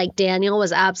 that like Daniel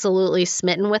was absolutely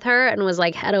smitten with her and was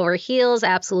like head over heels,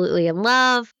 absolutely in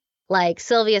love. Like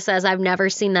Sylvia says, I've never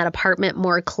seen that apartment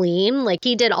more clean. Like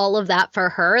he did all of that for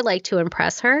her, like to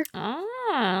impress her.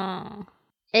 Oh.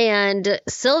 And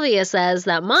Sylvia says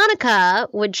that Monica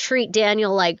would treat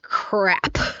Daniel like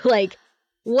crap. Like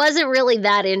wasn't really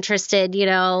that interested, you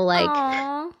know, like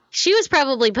Aww. She was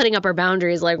probably putting up her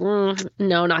boundaries like, no,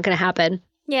 not going to happen.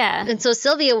 Yeah. And so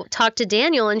Sylvia talked to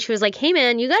Daniel and she was like, hey,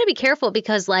 man, you got to be careful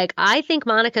because like I think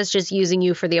Monica's just using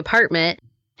you for the apartment.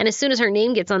 And as soon as her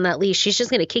name gets on that lease, she's just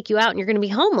going to kick you out and you're going to be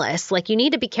homeless. Like you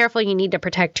need to be careful. You need to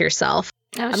protect yourself.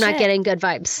 Oh, I'm not getting good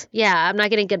vibes. Yeah, I'm not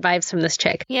getting good vibes from this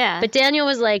chick. Yeah. But Daniel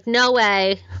was like, no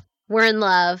way. We're in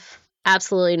love.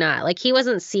 Absolutely not. Like he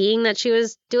wasn't seeing that she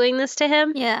was doing this to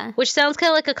him. Yeah. Which sounds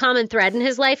kind of like a common thread in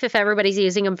his life if everybody's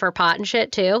using him for pot and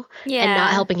shit too. Yeah. And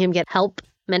not helping him get help,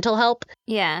 mental help.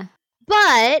 Yeah.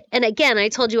 But, and again, I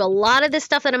told you a lot of this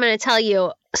stuff that I'm going to tell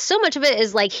you, so much of it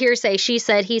is like hearsay, she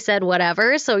said, he said,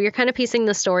 whatever. So you're kind of piecing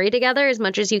the story together as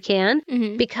much as you can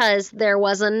because there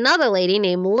was another lady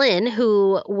named Lynn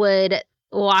who would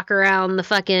walk around the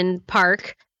fucking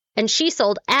park and she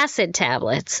sold acid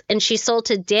tablets and she sold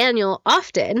to Daniel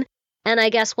often. And I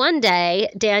guess one day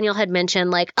Daniel had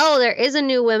mentioned like, oh, there is a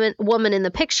new woman in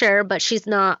the picture, but she's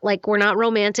not like, we're not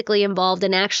romantically involved.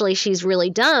 And actually she's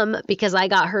really dumb because I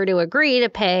got her to agree to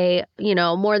pay, you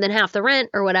know, more than half the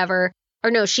rent or whatever. Or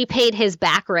no, she paid his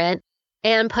back rent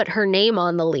and put her name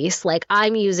on the lease. Like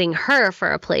I'm using her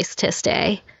for a place to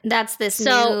stay. That's this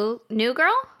new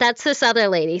girl? That's this other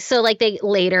lady. So like they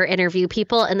later interview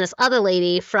people and this other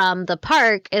lady from the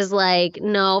park is like,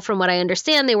 no, from what I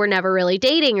understand, they were never really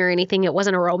dating or anything. It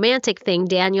wasn't a romantic thing.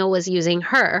 Daniel was using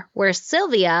her. Whereas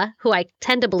Sylvia, who I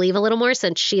tend to believe a little more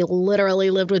since she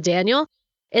literally lived with Daniel,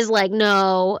 is like,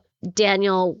 no,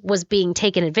 Daniel was being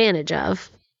taken advantage of.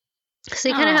 So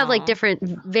you kind of have like different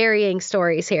varying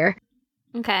stories here.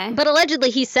 Okay. But allegedly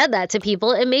he said that to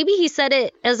people and maybe he said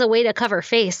it as a way to cover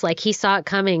face. Like he saw it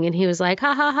coming and he was like,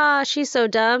 ha ha ha, she's so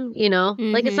dumb, you know,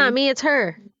 like it's not me, it's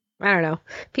her. I don't know.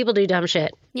 People do dumb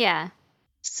shit. Yeah.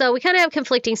 So we kind of have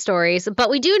conflicting stories, but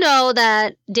we do know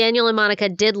that Daniel and Monica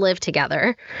did live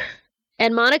together.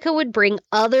 And Monica would bring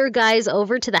other guys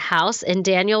over to the house and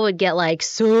Daniel would get like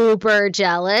super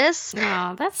jealous.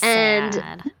 Oh, that's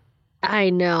sad.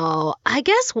 I know. I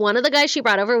guess one of the guys she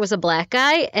brought over was a black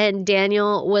guy and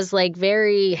Daniel was like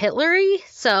very Hitler-y,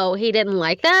 so he didn't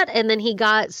like that. And then he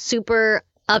got super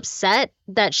upset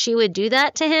that she would do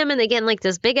that to him and they get in like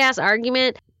this big ass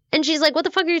argument. And she's like, what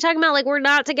the fuck are you talking about? Like, we're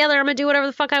not together. I'm going to do whatever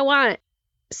the fuck I want.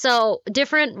 So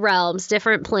different realms,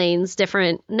 different planes,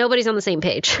 nobody's on the same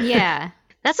page. Yeah.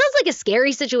 That sounds like a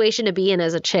scary situation to be in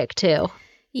as a chick too.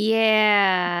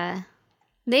 Yeah.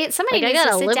 Somebody needs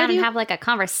to sit down and have like a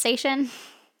conversation.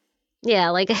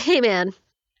 Yeah, like, hey man,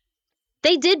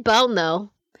 they did bone though.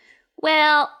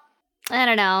 Well, I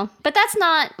don't know. But that's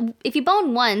not, if you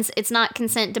bone once, it's not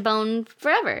consent to bone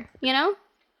forever, you know?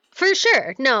 For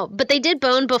sure. No, but they did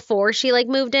bone before she like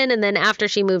moved in. And then after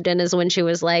she moved in is when she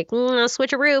was like,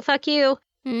 switcheroo, fuck you.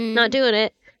 Not doing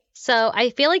it. So I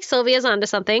feel like Sylvia's onto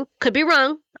something. Could be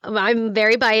wrong. I'm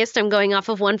very biased. I'm going off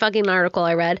of one fucking article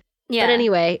I read. Yeah. But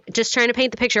anyway, just trying to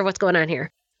paint the picture of what's going on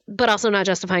here. But also not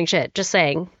justifying shit. Just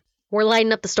saying, we're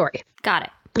lighting up the story. Got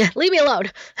it. Leave me alone.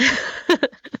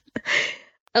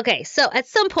 Okay, so at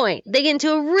some point, they get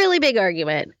into a really big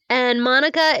argument. And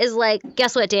Monica is like,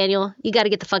 guess what, Daniel? You got to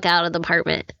get the fuck out of the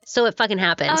apartment. So it fucking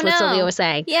happens, what Sylvia was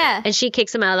saying. Yeah. And she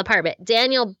kicks him out of the apartment.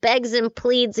 Daniel begs and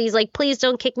pleads. He's like, please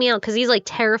don't kick me out. Because he's like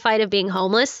terrified of being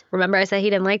homeless. Remember I said he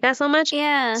didn't like that so much?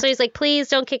 Yeah. So he's like, please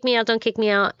don't kick me out. Don't kick me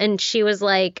out. And she was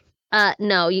like,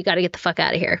 no, you got to get the fuck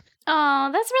out of here. Oh,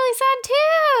 that's really sad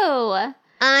too.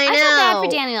 I know. I feel bad for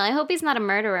Daniel. I hope he's not a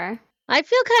murderer. I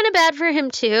feel kind of bad for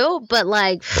him too, but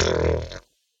like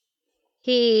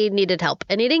he needed help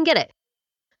and he didn't get it.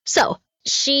 So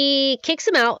she kicks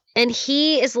him out and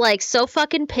he is like so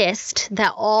fucking pissed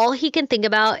that all he can think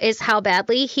about is how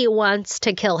badly he wants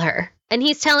to kill her. And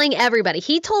he's telling everybody,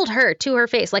 he told her to her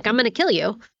face, like, I'm going to kill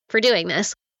you for doing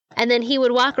this. And then he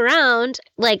would walk around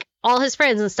like all his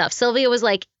friends and stuff. Sylvia was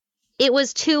like, it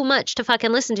was too much to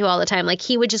fucking listen to all the time. Like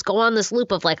he would just go on this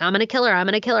loop of like, I'm going to kill her. I'm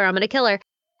going to kill her. I'm going to kill her.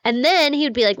 And then he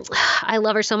would be like, I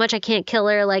love her so much. I can't kill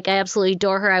her. Like, I absolutely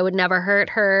adore her. I would never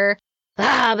hurt her.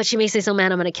 but she makes me so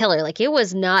mad I'm going to kill her. Like, it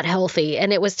was not healthy,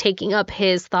 and it was taking up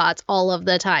his thoughts all of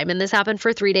the time. And this happened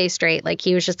for 3 days straight. Like,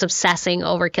 he was just obsessing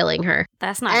over killing her.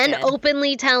 That's not and good.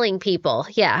 Openly telling people.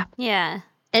 Yeah. Yeah.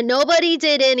 And nobody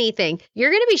did anything.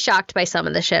 You're going to be shocked by some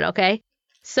of the shit, okay?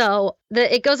 So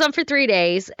it goes on for 3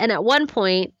 days. And at one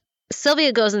point,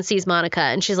 Sylvia goes and sees Monica.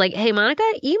 And she's like, hey, Monica,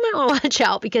 you might want to watch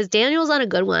out because Daniel's on a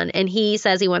good one. And he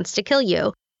says he wants to kill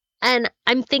you. And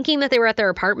I'm thinking that they were at their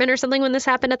apartment or something when this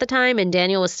happened at the time. And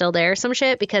Daniel was still there, some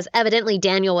shit, because evidently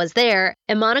Daniel was there.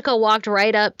 And Monica walked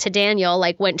right up to Daniel,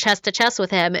 like went chest to chest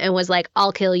with him and was like,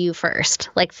 I'll kill you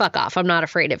first. Like, fuck off. I'm not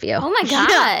afraid of you. Oh, my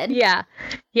God.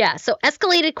 Yeah. So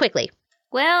escalated quickly.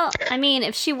 Well, I mean,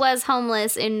 if she was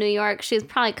homeless in New York, she's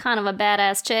probably kind of a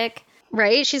badass chick.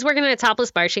 Right? She's working at a topless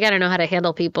bar. She got to know how to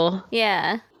handle people.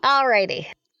 Yeah. Alrighty.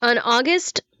 On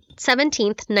August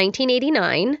 17th,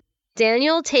 1989,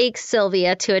 Daniel takes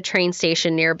Sylvia to a train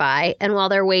station nearby, and while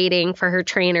they're waiting for her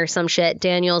train or some shit,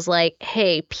 Daniel's like,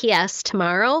 hey, P.S.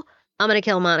 tomorrow, I'm going to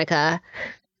kill Monica,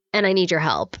 and I need your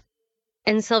help.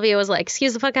 And Sylvia was like,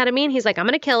 excuse the fuck out of me, and he's like, I'm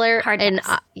going to kill her, and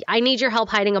I need your help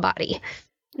hiding a body.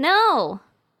 No,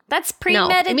 that's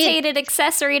premeditated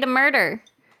accessory to murder.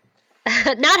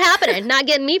 Not happening. Not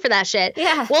getting me for that shit.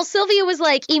 Yeah. Well, Sylvia was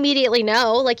like, immediately,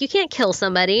 no, like, you can't kill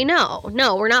somebody. No,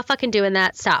 we're not fucking doing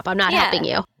that. Stop. I'm not helping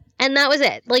you. And that was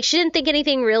it. Like, she didn't think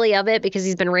anything really of it because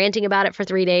he's been ranting about it for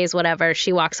 3 days, whatever.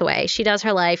 She walks away. She does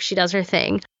her life. She does her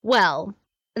thing. Well,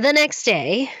 the next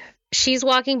day, she's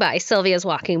walking by. Sylvia's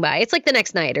walking by. It's like the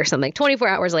next night or something, 24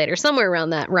 hours later, somewhere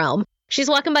around that realm. She's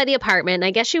walking by the apartment, and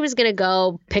I guess she was going to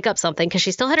go pick up something because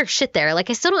she still had her shit there. Like,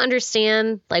 I still don't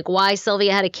understand, like, why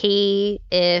Sylvia had a key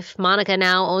if Monica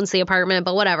now owns the apartment,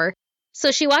 but whatever.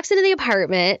 So she walks into the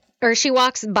apartment, or she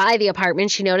walks by the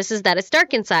apartment. She notices that it's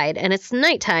dark inside, and it's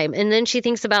nighttime. And then she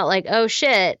thinks about, like, oh,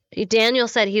 shit, Daniel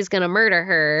said he's going to murder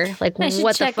her. Like, what the fuck?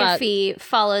 I should check if he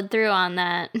followed through on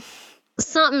that.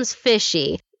 Something's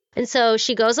fishy. And so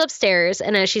she goes upstairs,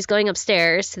 and as she's going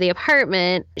upstairs to the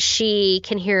apartment, she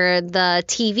can hear the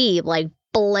TV, like,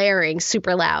 blaring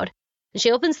super loud. And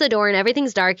she opens the door, and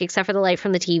everything's dark except for the light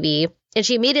from the TV. And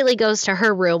she immediately goes to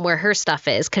her room where her stuff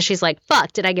is, because she's like,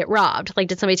 fuck, did I get robbed? Like,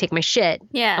 did somebody take my shit?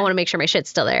 Yeah. I want to make sure my shit's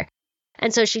still there.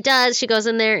 And so she does. She goes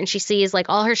in there, and she sees, like,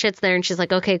 all her shit's there, and she's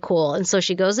like, okay, cool. And so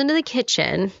she goes into the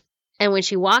kitchen, and when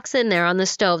she walks in there on the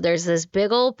stove, there's this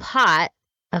big old pot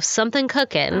of something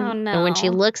cooking. Oh, no. And when she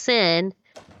looks in,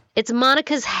 it's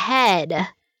Monica's head,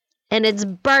 and it's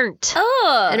burnt.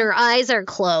 Oh. And her eyes are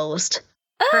closed.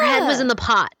 Her head was in the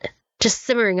pot, just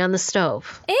simmering on the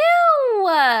stove. Ew.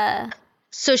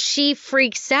 So she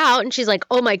freaks out, and she's like,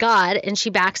 oh my God, and she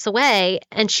backs away,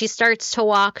 and she starts to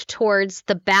walk towards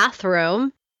the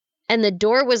bathroom, and the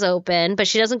door was open, but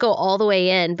she doesn't go all the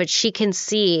way in, but she can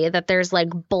see that there's, like,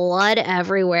 blood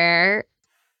everywhere.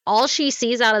 All she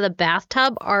sees out of the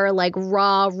bathtub are, like,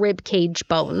 raw rib cage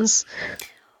bones.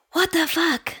 What the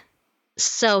fuck?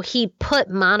 So he put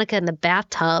Monica in the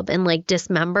bathtub and, like,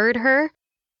 dismembered her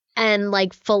and,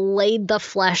 like, filleted the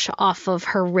flesh off of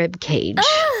her rib cage.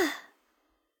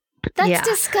 That's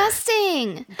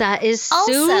disgusting. That is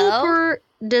super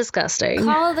disgusting.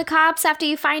 Call the cops after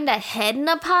you find a head in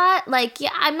a pot? Like,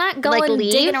 yeah, I'm not going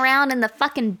digging around in the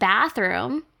fucking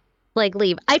bathroom. Like,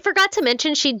 leave. I forgot to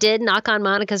mention she did knock on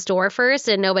Monica's door first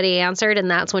and nobody answered.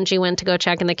 And that's when she went to go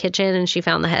check in the kitchen and she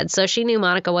found the head. So she knew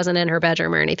Monica wasn't in her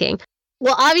bedroom or anything.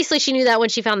 Well, obviously she knew that when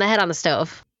she found the head on the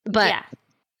stove. But yeah.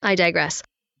 I digress.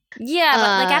 Yeah,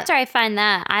 but like after I find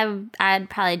that, I'd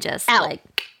probably just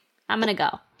like, I'm going to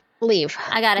go. Leave.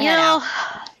 I got to head out.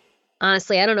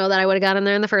 Honestly, I don't know that I would have gotten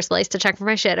there in the first place to check for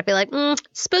my shit. I'd be like,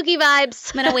 spooky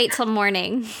vibes. I'm going to wait till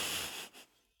morning.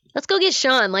 Let's go get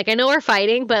Sean. Like, I know we're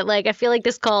fighting, but, like, I feel like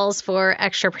this calls for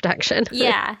extra protection.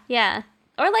 Yeah.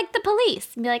 Or, like, the police.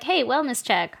 Be like, hey, wellness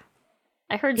check.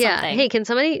 I heard something. Hey, can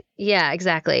somebody? Yeah,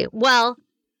 exactly. Well,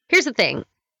 here's the thing.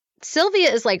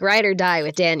 Sylvia is, like, ride or die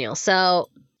with Daniel. So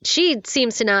she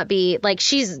seems to not be, like,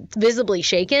 she's visibly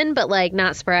shaken, but, like,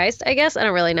 not surprised, I guess. I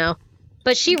don't really know.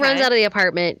 But she runs out of the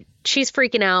apartment. She's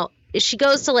freaking out. She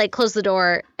goes to, like, close the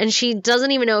door, and she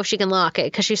doesn't even know if she can lock it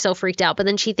because she's so freaked out. But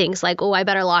then she thinks, like, oh, I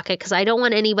better lock it because I don't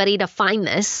want anybody to find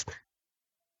this.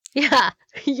 Yeah.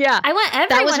 I want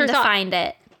everyone to find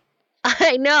it.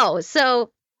 I know.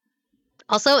 So,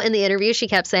 also in the interview, she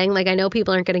kept saying, like, I know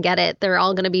people aren't going to get it. They're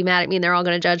all going to be mad at me, and they're all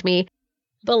going to judge me.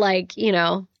 But, like, you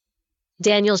know,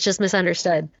 Daniel's just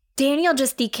misunderstood. Daniel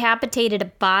just decapitated a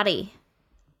body.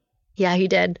 Yeah, he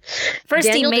did. First,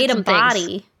 Daniel he made a body.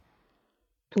 Things.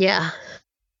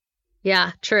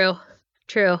 Yeah, true.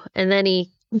 And then he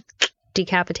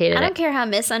decapitated it. I don't care how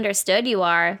misunderstood you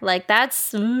are. Like,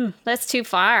 that's too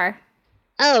far.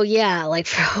 Oh, yeah. Like,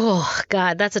 oh,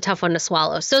 God, that's a tough one to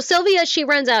swallow. So Sylvia, she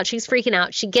runs out. She's freaking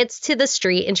out. She gets to the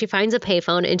street and she finds a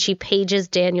payphone and she pages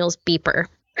Daniel's beeper.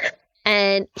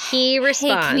 And he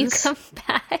responds. Hey, can you come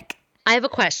back? I have a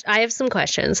question. I have some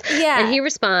questions. Yeah. And he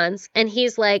responds and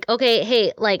he's like, okay,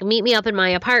 hey, like, meet me up in my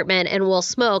apartment and we'll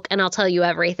smoke and I'll tell you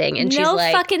everything. And she's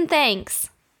like, no fucking thanks.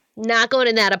 Not going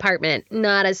in that apartment.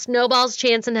 Not a snowball's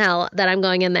chance in hell that I'm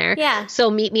going in there. Yeah. So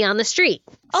meet me on the street.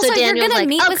 Also, so you're going to like,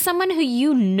 meet with someone who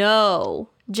you know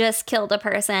just killed a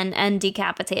person and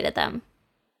decapitated them.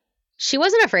 She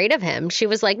wasn't afraid of him. She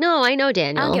was like, no, I know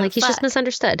Daniel. Like, he's just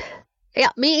misunderstood. Yeah,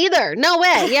 me either. No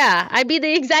way. Yeah. I'd be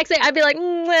the exact same. I'd be like,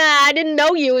 I didn't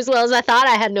know you as well as I thought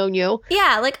I had known you.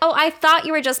 Yeah, like, oh, I thought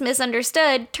you were just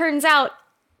misunderstood. Turns out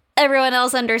everyone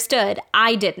else understood.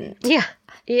 I didn't. Yeah.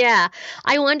 Yeah.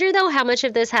 I wonder, though, how much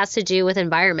of this has to do with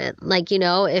environment. Like, you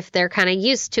know, if they're kind of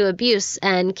used to abuse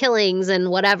and killings and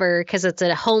whatever, because it's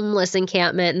a homeless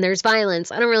encampment and there's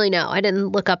violence. I don't really know. I didn't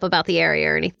look up about the area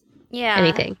or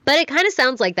anything. But it kind of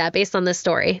sounds like that based on this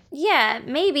story. Yeah,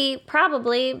 maybe,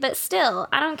 probably. But still,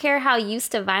 I don't care how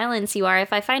used to violence you are.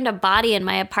 If I find a body in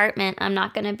my apartment, I'm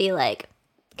not going to be like,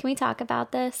 can we talk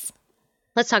about this?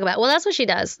 Let's talk about it. Well, that's what she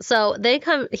does. So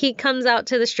he comes out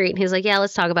to the street and he's like, yeah,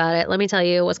 let's talk about it. Let me tell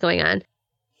you what's going on.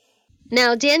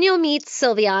 Now, Daniel meets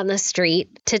Sylvia on the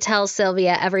street to tell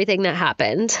Sylvia everything that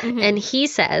happened. Mm-hmm. And he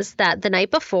says that the night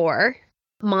before,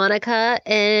 Monica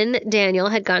and Daniel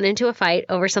had gotten into a fight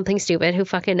over something stupid. Who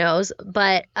fucking knows?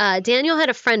 But Daniel had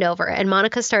a friend over and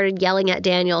Monica started yelling at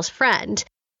Daniel's friend.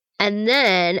 And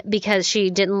then because she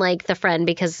didn't like the friend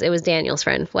because it was Daniel's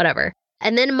friend, whatever.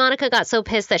 And then Monica got so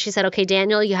pissed that she said, okay,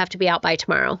 Daniel, you have to be out by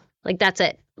tomorrow. Like, that's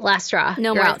it. Last straw.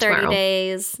 No You're more out 30 tomorrow.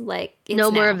 days. Like,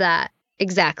 no more of that.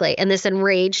 Exactly. And this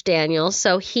enraged Daniel.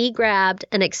 So he grabbed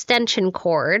an extension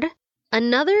cord.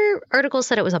 Another article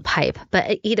said it was a pipe,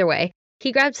 but either way,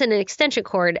 he grabs an extension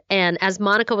cord. And as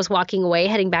Monica was walking away,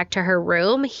 heading back to her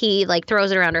room, he like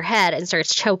throws it around her head and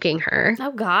starts choking her.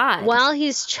 Oh, God. While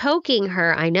he's choking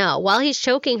her, while he's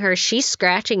choking her, she's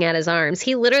scratching at his arms.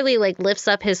 He literally like lifts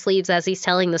up his sleeves as he's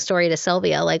telling the story to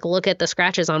Sylvia, like, look at the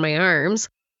scratches on my arms.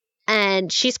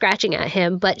 And she's scratching at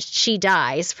him, but she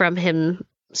dies from him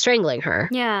strangling her.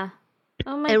 Yeah.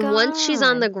 Oh, my God. And once she's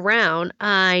on the ground,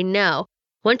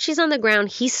 once she's on the ground,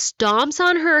 he stomps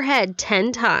on her head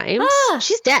 10 times.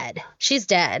 She's dead. She's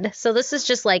dead. So this is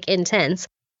just like intense.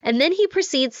 And then he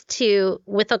proceeds to,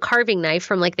 with a carving knife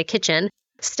from like the kitchen,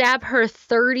 stab her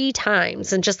 30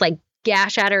 times and just like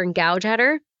gash at her and gouge at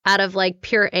her out of like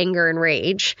pure anger and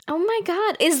rage. Oh my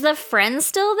God. Is the friend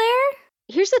still there?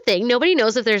 Here's the thing. Nobody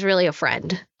knows if there's really a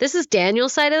friend. This is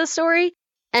Daniel's side of the story.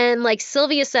 And like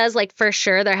Sylvia says, like, for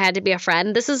sure there had to be a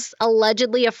friend. This is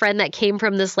allegedly a friend that came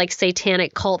from this like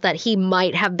satanic cult that he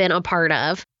might have been a part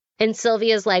of. And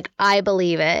Sylvia's like, I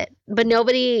believe it. But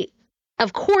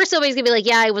of course, nobody's gonna be like,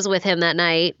 yeah, I was with him that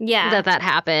night. Yeah. That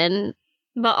happened.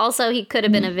 But also he could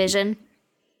have been a vision.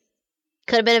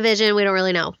 Could have been a vision. We don't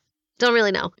really know. Don't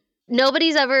really know.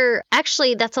 Nobody's ever,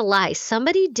 actually, that's a lie.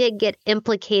 Somebody did get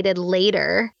implicated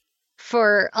later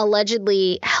for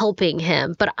allegedly helping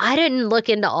him, but I didn't look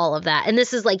into all of that. And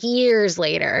this is like years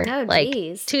later, like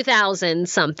 2000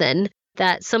 something,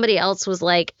 that somebody else was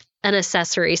like an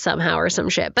accessory somehow or some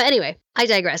shit. But anyway, I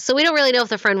digress. So we don't really know if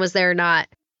the friend was there or not,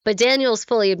 but Daniel's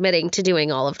fully admitting to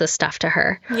doing all of this stuff to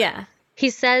her. Yeah.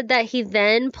 He said that he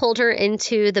then pulled her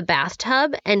into the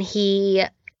bathtub and he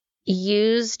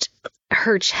used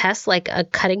her chest like a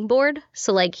cutting board.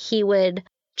 So like he would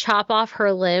chop off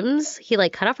her limbs. He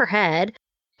like cut off her head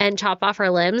and chop off her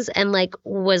limbs and like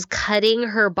was cutting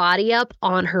her body up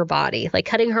on her body, like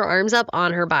cutting her arms up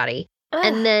on her body. Ugh.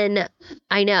 And then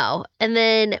and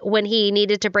then when he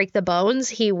needed to break the bones,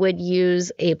 he would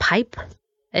use a pipe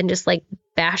and just like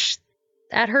bash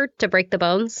at her to break the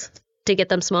bones to get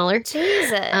them smaller.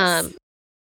 Jesus.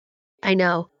 I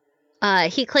know.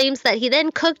 He claims that he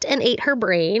then cooked and ate her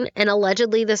brain, and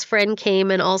allegedly this friend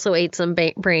came and also ate some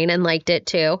brain and liked it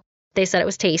too. They said it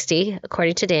was tasty,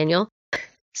 according to Daniel.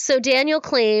 So Daniel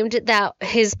claimed that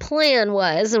his plan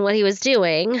was, and what he was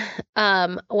doing,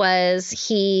 was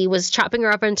he was chopping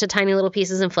her up into tiny little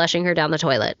pieces and flushing her down the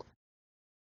toilet.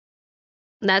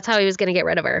 That's how he was going to get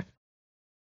rid of her.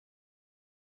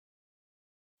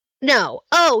 No.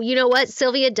 Oh, you know what?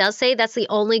 Sylvia does say that's the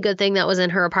only good thing that was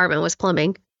in her apartment was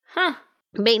plumbing. Huh.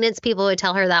 Maintenance people would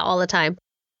tell her that all the time.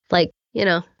 Like, you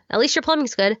know, at least your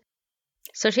plumbing's good.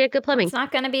 So she had good plumbing. It's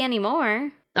not going to be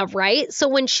anymore. Right? So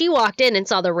when she walked in and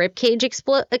saw the ribcage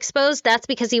exposed, that's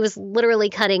because he was literally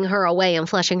cutting her away and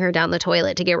flushing her down the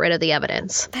toilet to get rid of the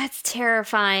evidence. That's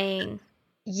terrifying.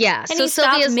 Yeah. And so he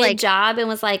stopped mid-job and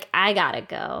was like, I gotta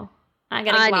go. I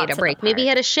gotta go need a break. Maybe he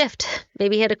had a shift.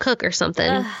 Maybe he had a cook or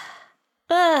something.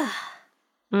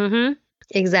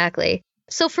 Exactly.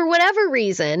 So for whatever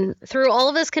reason, through all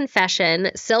of this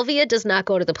confession, Sylvia does not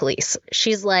go to the police.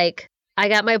 She's like, I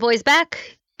got my boys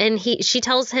back. And she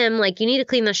tells him, like, you need to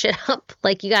clean this shit up.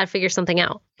 Like, you got to figure something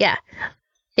out. Yeah.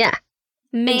 Yeah.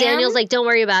 And Daniel's like, don't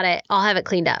worry about it. I'll have it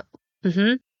cleaned up.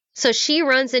 So she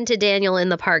runs into Daniel in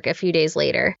the park a few days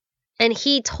later. And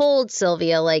he told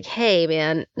Sylvia, like, hey,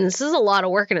 man, this is a lot of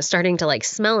work and it's starting to, like,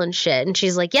 smell and shit. And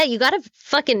she's like, yeah, you got to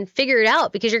fucking figure it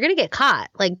out because you're going to get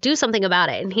caught. Like, do something about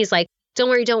it. And he's like, don't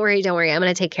worry. I'm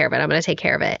going to take care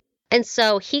of it. And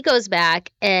so he goes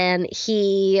back and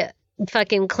he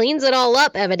fucking cleans it all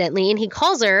up, evidently. And he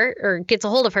calls her or gets a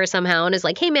hold of her somehow and is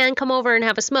like, hey, man, come over and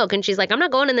have a smoke. And she's like, I'm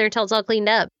not going in there until it's all cleaned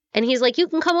up. And he's like, you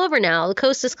can come over now. The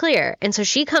coast is clear. And so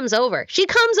she comes over.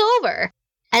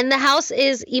 And the house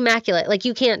is immaculate. Like,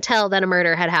 you can't tell that a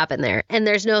murder had happened there. And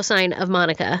there's no sign of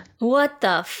Monica. What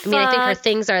the fuck? I mean, I think her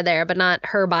things are there, but not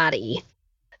her body.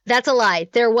 That's a lie.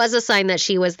 There was a sign that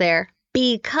she was there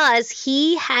because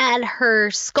he had her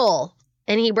skull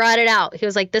and he brought it out. He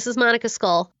was like, this is Monica's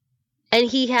skull. And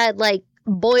he had, like,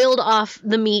 boiled off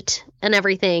the meat and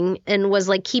everything and was,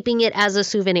 like, keeping it as a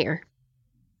souvenir.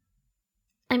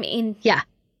 I mean, yeah.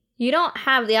 You don't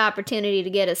have the opportunity to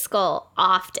get a skull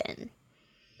often.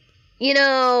 You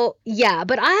know, yeah,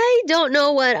 but I don't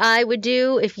know what I would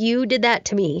do if you did that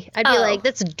to me. I'd be like,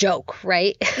 that's a joke,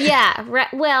 right? Yeah,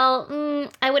 well,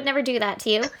 I would never do that to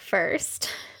you, first.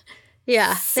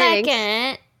 Yeah, Second,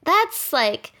 thanks. That's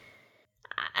like,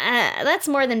 that's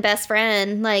more than best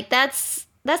friend. Like, that's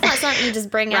not something you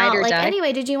just bring out. Like, die.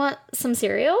 Anyway, did you want some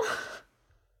cereal?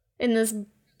 In this...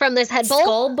 From this head bowl?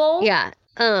 Skull bowl? Yeah.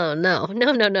 Oh,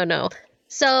 no.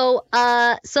 So,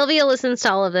 Sylvia listens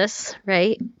to all of this,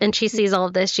 right? And she sees all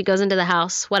of this. She goes into the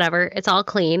house, whatever. It's all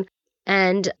clean.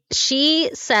 And she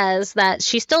says that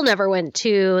she still never went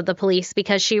to the police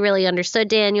because she really understood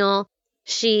Daniel.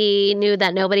 She knew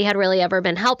that nobody had really ever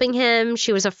been helping him.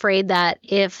 She was afraid that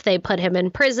if they put him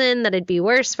in prison, that it'd be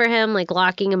worse for him. Like,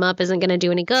 locking him up isn't going to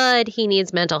do any good. He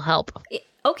needs mental help.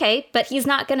 Okay, but he's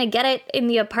not going to get it in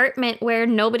the apartment where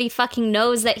nobody fucking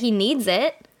knows that he needs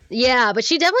it. Yeah, but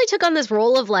she definitely took on this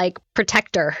role of, like,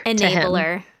 protector.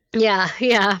 Enabler.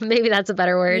 Yeah, maybe that's a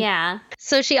better word. Yeah.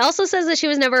 So she also says that she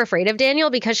was never afraid of Daniel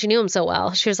because she knew him so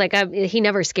well. She was like, he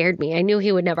never scared me. I knew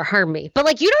he would never harm me. But,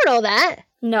 like, you don't know that.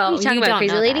 No, you talking about,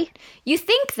 crazy lady? That. You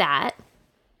think that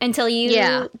until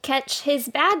you catch his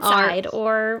bad side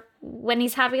or when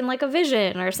he's having, like, a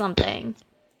vision or something.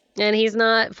 And he's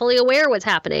not fully aware what's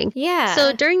happening. Yeah.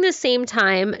 So during the same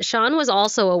time, Sean was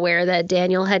also aware that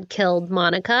Daniel had killed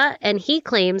Monica, and he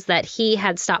claims that he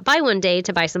had stopped by one day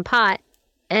to buy some pot,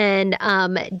 and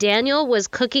Daniel was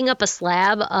cooking up a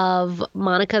slab of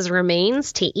Monica's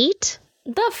remains to eat.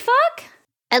 The fuck?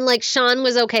 And, like, Sean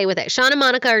was okay with it. Sean and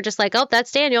Monica are just like, oh,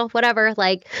 that's Daniel, whatever.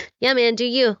 Like, yeah, man, do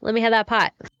you. Let me have that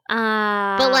pot.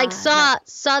 But, like, saw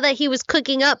that he was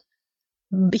cooking up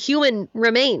human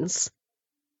remains.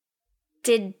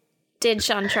 Did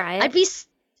Sean try it?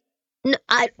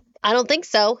 I don't think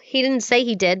so. He didn't say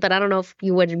he did, but I don't know if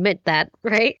you would admit that,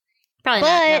 right? Probably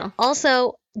not, no.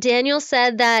 Also, Daniel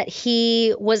said that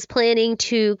he was planning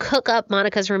to cook up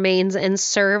Monica's remains and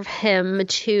serve him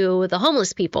to the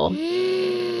homeless people.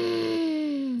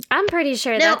 I'm pretty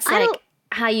sure that's like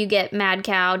how you get mad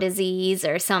cow disease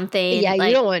or something. Yeah, like,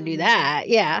 you don't want to do that.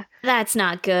 Yeah. That's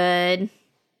not good.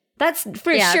 That's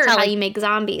for sure how you make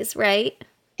zombies, right?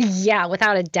 Yeah,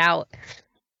 without a doubt.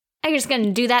 Are you just going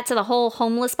to do that to the whole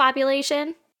homeless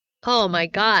population? Oh, my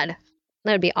God.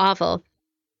 That would be awful.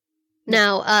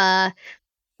 Now,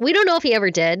 we don't know if he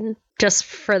ever did, just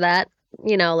for that.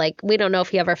 You know, like, we don't know if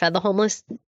he ever fed the homeless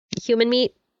human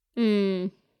meat.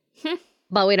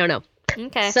 But we don't know.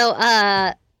 Okay. So,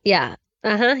 yeah.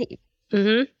 Like,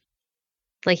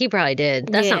 he probably did.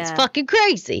 That sounds fucking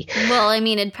crazy. Well, I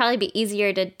mean, it'd probably be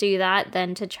easier to do that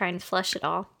than to try and flush it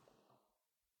all.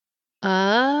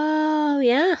 Oh,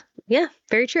 yeah. Yeah,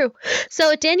 very true.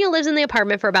 So Daniel lives in the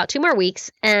apartment for about 2 more weeks,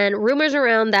 and rumors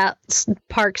around that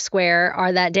park square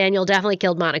are that Daniel definitely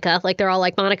killed Monica. Like, they're all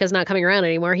like, Monica's not coming around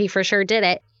anymore. He for sure did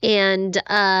it. And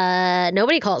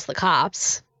nobody calls the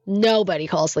cops. Nobody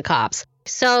calls the cops.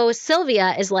 So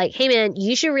Sylvia is like, hey, man,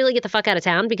 you should really get the fuck out of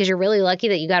town because you're really lucky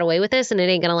that you got away with this and it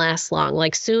ain't going to last long.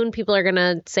 Like, soon people are going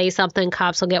to say something,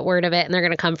 cops will get word of it, and they're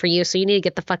going to come for you. So you need to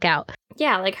get the fuck out.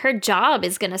 Yeah, like her job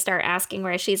is going to start asking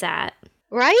where she's at.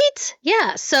 Right?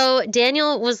 Yeah. So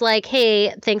Daniel was like,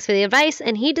 hey, thanks for the advice.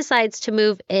 And he decides to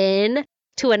move in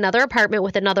to another apartment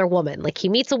with another woman. Like he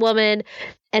meets a woman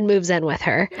and moves in with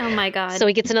her. Oh my God. So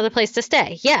he gets another place to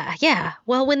stay. Yeah.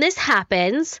 Well, when this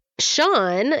happens,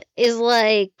 Sean is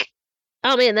like,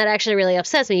 oh man, that actually really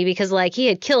upsets me because like he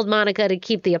had killed Monica to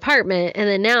keep the apartment. And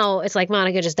then now it's like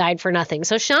Monica just died for nothing.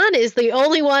 So Sean is the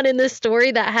only one in this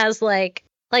story that has like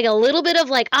a little bit of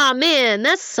like, oh man,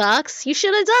 that sucks. You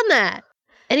should have done that.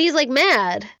 And he's like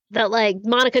mad that like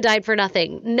Monica died for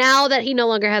nothing now that he no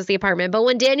longer has the apartment. But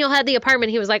when Daniel had the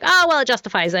apartment, he was like, oh, well, it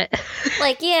justifies it.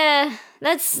 Like, yeah,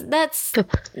 that's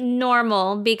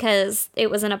normal because it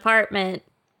was an apartment.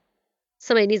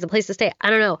 Somebody needs a place to stay. I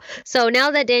don't know. So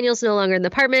now that Daniel's no longer in the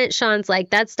apartment, Sean's like,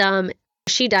 that's dumb.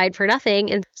 She died for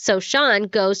nothing. And so Sean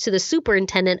goes to the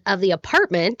superintendent of the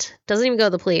apartment, doesn't even go to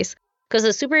the police, because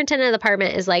the superintendent of the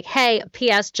apartment is like, hey,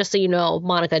 P.S., just so you know,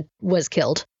 Monica was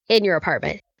killed in your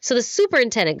apartment. So the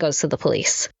superintendent goes to the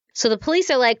police. So the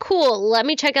police are like, cool, let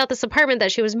me check out this apartment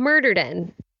that she was murdered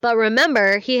in. But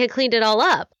remember, he had cleaned it all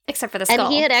up. Except for the skull.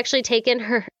 And he had actually taken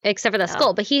her, except for the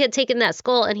skull, but he had taken that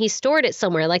skull and he stored it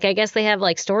somewhere. Like, I guess they have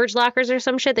like storage lockers or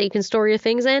some shit that you can store your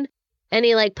things in. And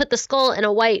he like put the skull in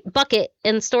a white bucket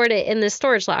and stored it in this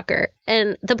storage locker.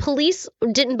 And the police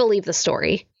didn't believe the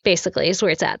story, basically, is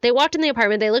where it's at. They walked in the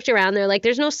apartment, they looked around, they're like,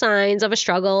 there's no signs of a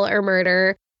struggle or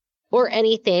murder or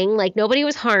anything. Like, nobody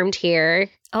was harmed here.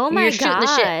 Oh my God. You're shooting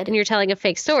the shit and you're telling a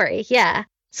fake story. Yeah.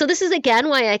 So this is, again,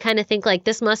 why I kind of think, like,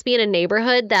 this must be in a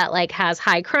neighborhood that, like, has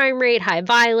high crime rate, high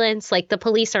violence. Like, the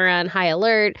police are on high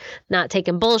alert, not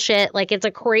taking bullshit. Like, it's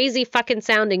a crazy fucking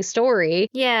sounding story.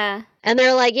 Yeah. And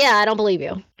they're like, yeah, I don't believe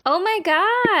you. Oh, my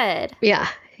God.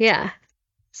 Yeah.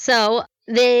 So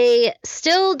they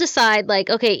still decide, like,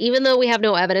 okay, even though we have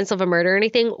no evidence of a murder or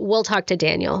anything, we'll talk to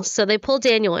Daniel. So they pull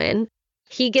Daniel in.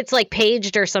 He gets, like,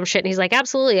 paged or some shit. And he's like,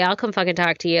 absolutely, I'll come fucking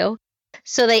talk to you.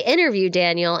 So they interview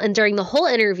Daniel, and during the whole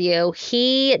interview,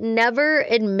 he never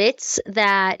admits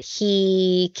that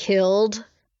he killed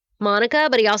Monica,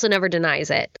 but he also never denies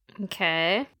it.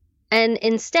 Okay. And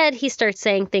instead, he starts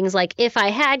saying things like, if I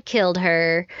had killed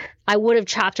her, I would have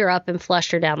chopped her up and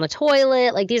flushed her down the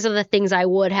toilet. Like, these are the things I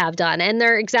would have done. And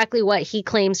they're exactly what he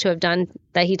claims to have done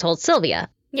that he told Sylvia.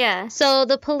 Yeah. So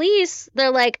the police, they're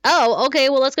like, oh, okay,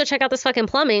 well, let's go check out this fucking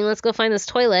plumbing. Let's go find this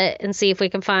toilet and see if we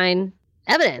can find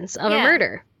evidence of a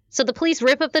murder. So the police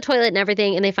rip up the toilet and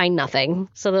everything, and they find nothing.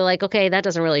 So they're like, okay, that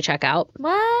doesn't really check out.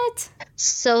 What?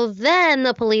 So then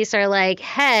the police are like,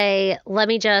 hey, let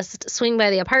me just swing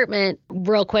by the apartment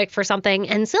real quick for something.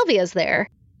 And Sylvia's there.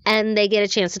 And they get a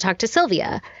chance to talk to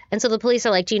Sylvia. And so the police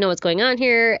are like, do you know what's going on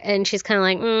here? And she's kind of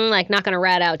like, not going to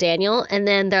rat out Daniel. And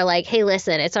then they're like, hey,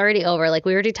 listen, it's already over. Like,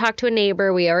 we already talked to a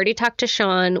neighbor. We already talked to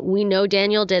Sean. We know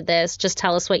Daniel did this. Just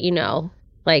tell us what you know.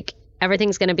 Like,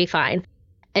 everything's going to be fine.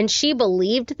 And she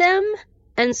believed them.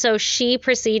 And so she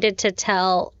proceeded to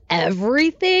tell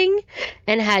everything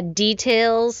and had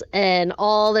details and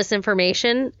all this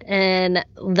information and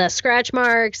the scratch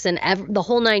marks and the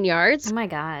whole 9 yards. Oh, my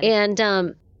God. And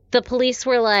the police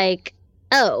were like,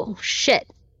 oh, shit.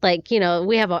 Like, you know,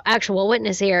 we have an actual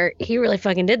witness here. He really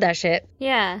fucking did that shit.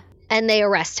 Yeah. And they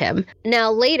arrest him.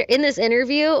 Now, later in this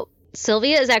interview,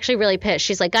 Sylvia is actually really pissed.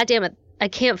 She's like, God damn it. I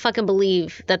can't fucking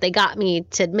believe that they got me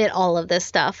to admit all of this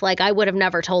stuff. Like, I would have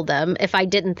never told them if I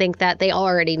didn't think that they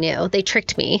already knew. They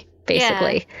tricked me,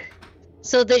 basically. Yeah.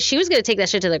 So that she was going to take that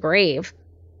shit to the grave.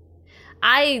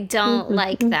 I don't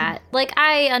like that. Like,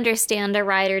 I understand the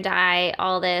ride or die,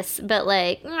 all this, but,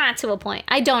 like, not to a point.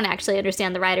 I don't actually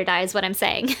understand the ride or die is what I'm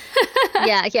saying.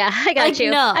 yeah, I got like, you.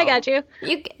 No. I got you.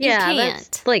 You can't.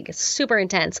 That's, like, super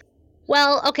intense.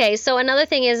 Well, okay, so another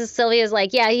thing is Sylvia's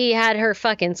like, yeah, he had her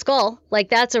fucking skull. Like,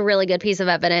 that's a really good piece of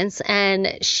evidence.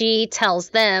 And she tells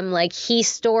them, like, he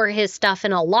stored his stuff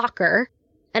in a locker.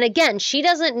 And again, she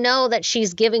doesn't know that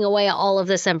she's giving away all of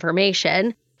this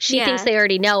information. She thinks they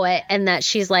already know it and that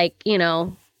she's, like, you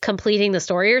know, completing the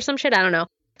story or some shit. I don't know.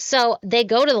 So they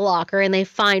go to the locker and they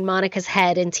find Monica's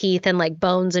head and teeth and, like,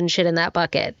 bones and shit in that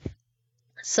bucket.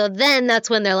 So then that's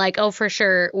when they're like, oh, for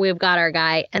sure, we've got our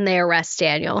guy. And they arrest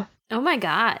Daniel. Oh, my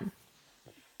God.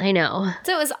 I know.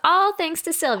 So it was all thanks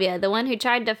to Sylvia, the one who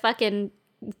tried to fucking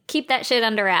keep that shit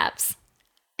under wraps.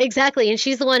 Exactly. And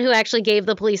she's the one who actually gave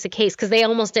the police a case because they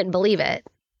almost didn't believe it.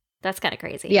 That's kind of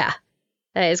crazy. Yeah,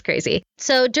 that is crazy.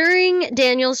 So during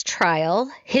Daniel's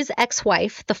trial, his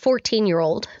ex-wife, the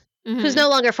 14-year-old, who's no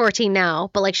longer 14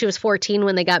 now, but like she was 14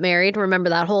 when they got married.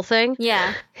 Remember that whole thing?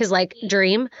 Yeah. His like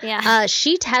dream. Yeah.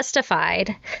 She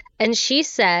testified and she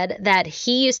said that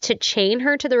he used to chain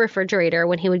her to the refrigerator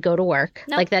when he would go to work.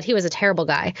 Nope. Like that he was a terrible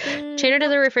guy. Chain her to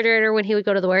the refrigerator when he would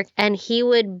go to the work. And he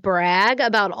would brag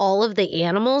about all of the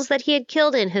animals that he had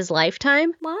killed in his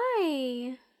lifetime.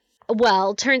 Why?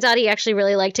 Well, turns out he actually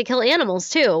really liked to kill animals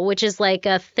too, which is like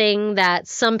a thing that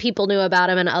some people knew about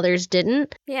him and others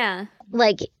didn't. Yeah.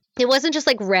 Like, it wasn't just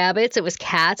like rabbits, it was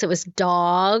cats, it was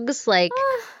dogs, like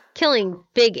killing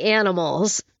big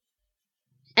animals.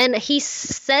 And he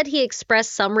said he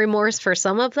expressed some remorse for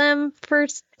some of them for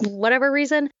whatever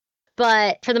reason.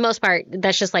 But for the most part,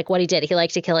 that's just like what he did. He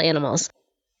liked to kill animals.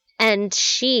 And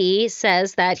she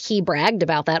says that he bragged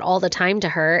about that all the time to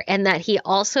her, and that he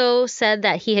also said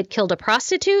that he had killed a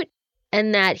prostitute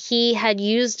and that he had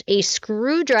used a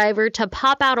screwdriver to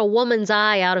pop out a woman's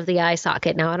eye out of the eye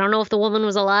socket. Now, I don't know if the woman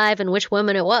was alive and which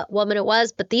woman it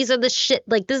was, but these are the shit,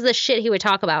 like, this is the shit he would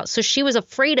talk about. So she was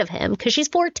afraid of him because she's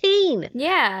 14.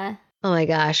 Yeah. Oh my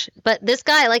gosh. But this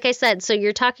guy, like I said, so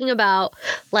you're talking about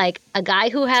like a guy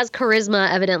who has charisma,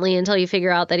 evidently, until you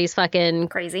figure out that he's fucking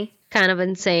crazy, kind of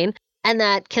insane. And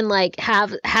that can like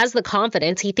has the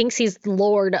confidence. He thinks he's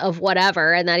lord of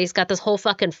whatever, and that he's got this whole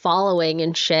fucking following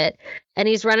and shit. And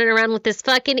he's running around with this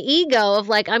fucking ego of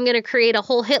like, I'm going to create a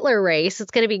whole Hitler race.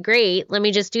 It's going to be great. Let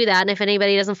me just do that. And if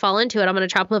anybody doesn't fall into it, I'm going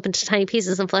to chop them up into tiny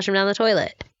pieces and flush them down the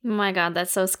toilet. Oh my God,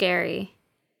 that's so scary.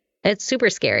 It's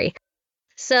super scary.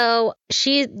 So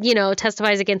she,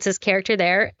 testifies against his character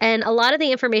there. And a lot of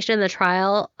the information in the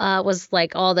trial was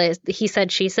like all the he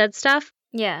said, she said stuff.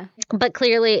 Yeah. But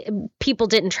clearly people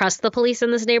didn't trust the police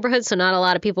in this neighborhood. So not a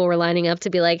lot of people were lining up to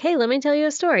be like, hey, let me tell you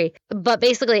a story. But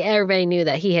basically everybody knew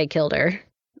that he had killed her.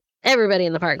 Everybody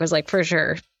in the park was like, for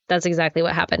sure, that's exactly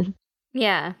what happened.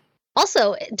 Yeah.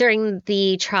 Also, during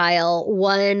the trial,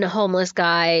 one homeless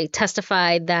guy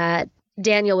testified that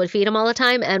Daniel would feed him all the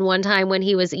time. And one time when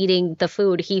he was eating the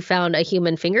food, he found a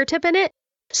human fingertip in it.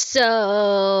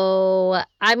 So,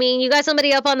 I mean, you got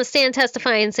somebody up on the stand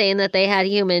testifying saying that they had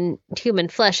human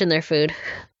flesh in their food.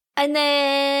 And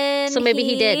then so maybe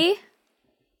he did.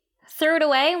 Threw it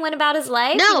away and went about his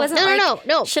life?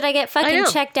 No. Should I get fucking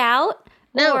checked out?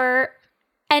 No. Or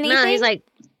anything? No, he's like,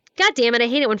 God damn it, I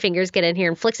hate it when fingers get in here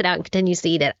and flicks it out and continues to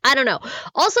eat it. I don't know.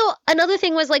 Also, another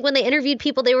thing was like when they interviewed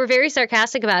people, they were very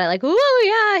sarcastic about it. Like,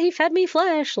 oh, yeah, he fed me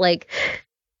flesh. Like,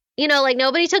 like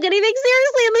nobody took anything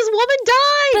seriously and this woman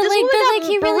died. But this woman got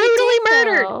he brutally really did,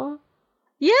 murdered. though.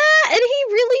 Yeah, and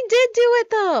he really did do it,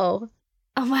 though.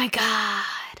 Oh, my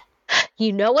God.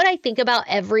 You know what I think about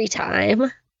every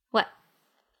time? What?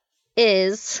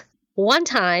 Is one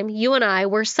time you and I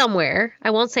were somewhere.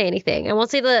 I won't say anything. I won't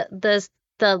say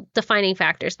the defining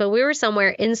factors, but we were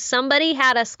somewhere and somebody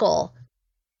had a skull.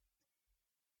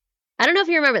 I don't know if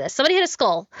you remember this. Somebody had a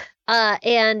skull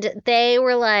and they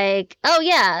were like, oh,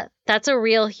 yeah, that's a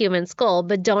real human skull,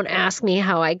 but don't ask me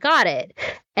how I got it.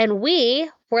 And we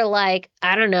were like,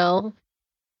 I don't know,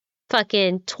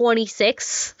 fucking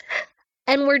 26.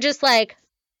 And we're just like,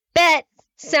 bet.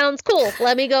 Sounds cool.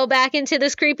 Let me go back into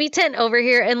this creepy tent over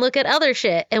here and look at other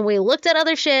shit. And we looked at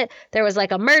other shit. There was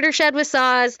like a murder shed with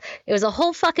saws. It was a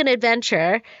whole fucking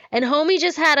adventure. And homie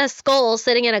just had a skull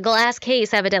sitting in a glass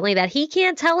case, evidently, that he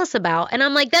can't tell us about. And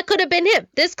I'm like, that could have been him.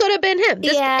 This could have been him.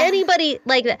 Anybody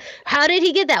like that. How did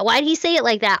he get that? Why did he say it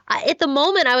like that? At the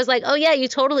moment, I was like, oh, yeah, you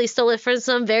totally stole it from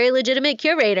some very legitimate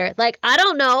curator. Like, I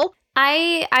don't know.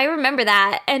 I remember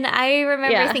that, and I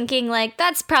remember thinking, like,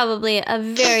 that's probably a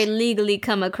very legally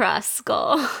come across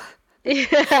skull. He's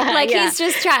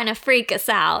just trying to freak us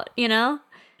out,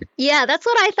 Yeah, that's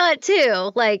what I thought,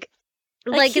 too. Like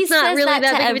it's not really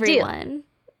that big of a deal.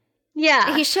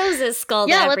 Yeah. He shows his skull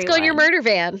to everyone. Let's go in your murder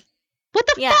van. What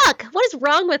the fuck? What is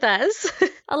wrong with us?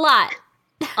 A lot.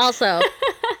 Also,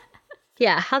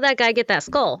 how'd that guy get that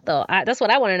skull, though? That's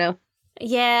what I want to know.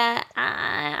 Yeah,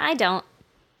 I don't.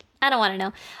 I don't want to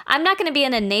know. I'm not going to be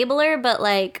an enabler, but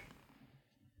like,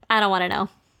 I don't want to know.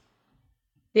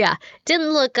 Yeah. Didn't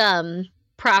look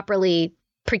properly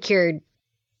procured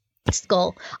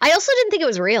skull. I also didn't think it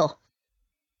was real.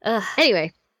 Ugh.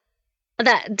 Anyway,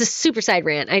 the super side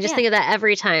rant. I just think of that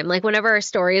every time. Like whenever our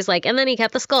story is like, and then he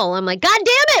kept the skull. I'm like, God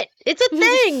damn it. It's a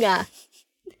thing.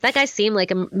 That guy seemed like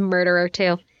a murderer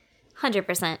too.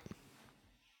 100%.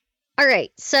 All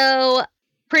right. So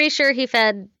pretty sure he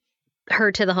fed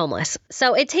her to the homeless.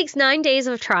 So it takes 9 days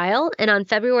of trial, and on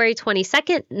February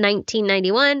 22nd,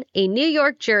 1991, a New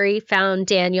York jury found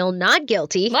Daniel not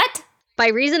guilty. What? By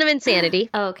reason of insanity.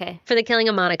 Oh, okay. For the killing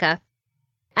of Monica.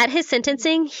 At his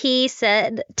sentencing, he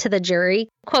said to the jury,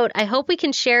 quote, I hope we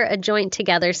can share a joint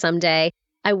together someday.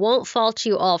 I won't fault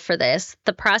you all for this.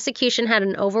 The prosecution had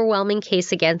an overwhelming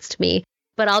case against me,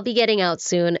 but I'll be getting out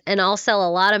soon, and I'll sell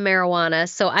a lot of marijuana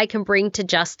so I can bring to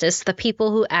justice the people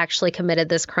who actually committed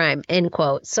this crime, end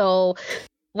quote. So,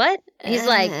 what? He's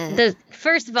like,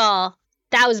 first of all,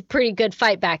 that was a pretty good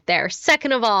fight back there.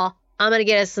 Second of all, I'm going to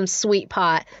get us some sweet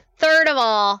pot. Third of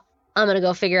all, I'm going to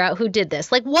go figure out who did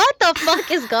this. Like, what the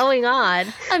fuck is going on?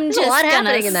 I'm just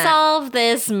going to solve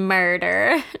this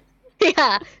murder.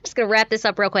 Yeah, just going to wrap this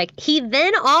up real quick. He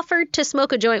then offered to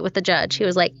smoke a joint with the judge. He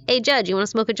was like, hey, judge, you want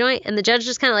to smoke a joint? And the judge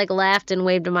just kind of like laughed and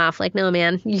waved him off. Like, no,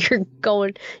 man, you're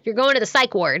going to the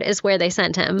psych ward is where they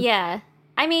sent him. Yeah.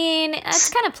 I mean, it's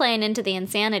kind of playing into the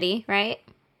insanity, right?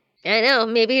 I know,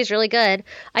 maybe he's really good.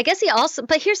 I guess he also,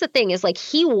 but here's the thing is like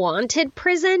he wanted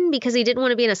prison because he didn't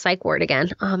want to be in a psych ward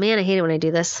again. Oh man, I hate it when I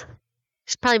do this.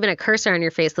 There's probably been a cursor on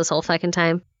your face this whole fucking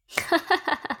time.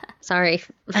 Sorry.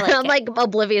 I'm like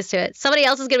oblivious to it. Somebody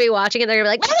else is going to be watching it. They're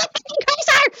going to be like,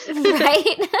 cursor!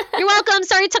 Right? You're welcome.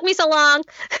 Sorry it took me so long.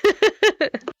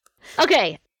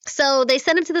 Okay. So they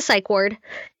sent him to the psych ward,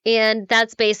 and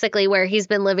that's basically where he's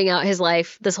been living out his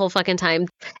life this whole fucking time.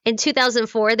 In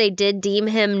 2004, they did deem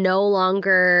him no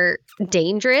longer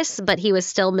dangerous, but he was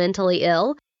still mentally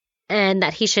ill, and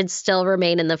that he should still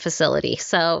remain in the facility.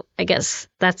 So I guess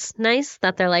that's nice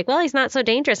that they're like, well, he's not so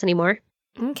dangerous anymore.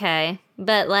 Okay.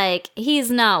 But, like,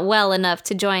 he's not well enough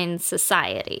to join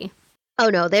society. Oh,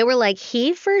 no. They were like,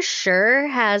 he for sure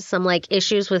has some, like,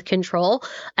 issues with control.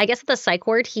 I guess at the psych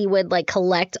ward, he would, like,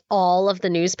 collect all of the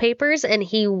newspapers, and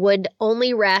he would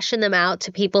only ration them out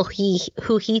to people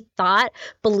who he thought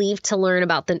believed to learn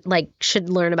about should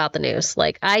learn about the news.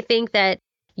 Like, I think that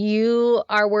you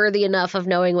are worthy enough of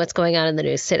knowing what's going on in the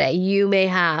news today. You may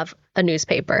have a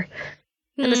newspaper.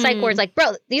 And the psych ward's like,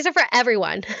 bro, these are for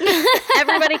everyone.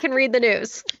 Everybody can read the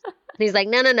news. And he's like,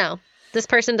 no. This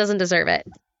person doesn't deserve it.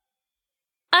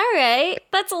 All right.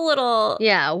 That's a little...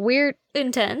 Yeah, weird.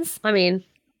 Intense. I mean,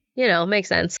 makes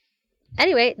sense.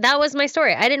 Anyway, that was my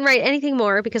story. I didn't write anything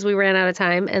more because we ran out of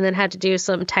time and then had to do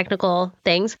some technical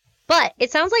things. But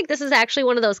it sounds like this is actually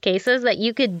one of those cases that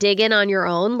you could dig in on your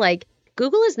own. Like,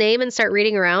 Google his name and start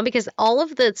reading around because all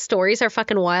of the stories are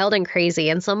fucking wild and crazy.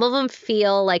 And some of them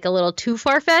feel like a little too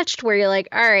far-fetched where you're like,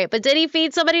 all right, but did he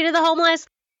feed somebody to the homeless?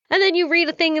 And then you read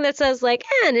a thing that says like,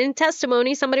 and in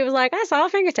testimony, somebody was like, I saw a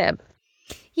fingertip.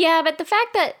 Yeah, but the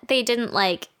fact that they didn't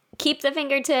like keep the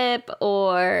fingertip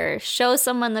or show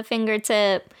someone the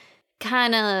fingertip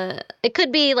kind of... It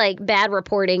could be like bad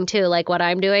reporting too, like what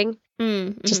I'm doing.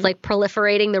 Just like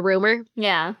proliferating the rumor.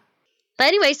 Yeah. But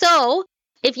anyway, so...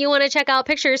 if you want to check out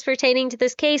pictures pertaining to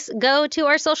this case, go to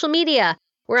our social media.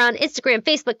 We're on Instagram,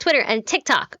 Facebook, Twitter, and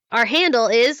TikTok. Our handle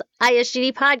is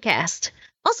ISGD Podcast.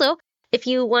 Also, if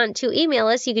you want to email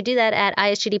us, you could do that at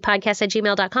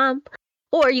isgdpodcast@gmail.com.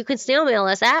 Or you can snail mail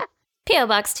us at P.O.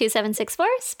 Box 2764,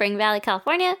 Spring Valley,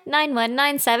 California,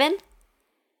 9197.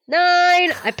 9!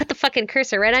 I put the fucking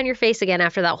cursor right on your face again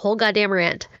after that whole goddamn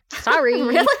rant. Sorry.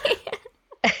 Really?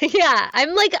 Yeah,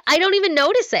 I'm like, I don't even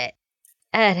notice it.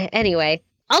 Anyway.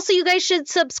 Also, you guys should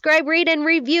subscribe, rate, and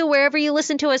review wherever you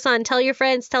listen to us on. Tell your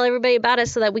friends, tell everybody about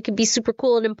us so that we could be super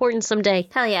cool and important someday.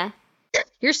 Hell yeah.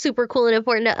 You're super cool and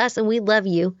important to us, and we love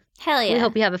you. Hell yeah. We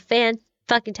hope you have a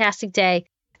fan-fucking-tastic day.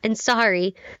 And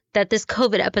sorry that this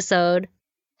COVID episode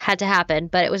had to happen,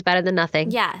 but it was better than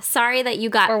nothing. Yeah, sorry that you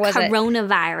got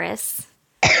coronavirus.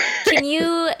 Can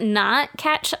you not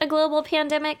catch a global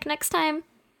pandemic next time?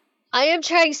 I am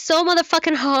trying so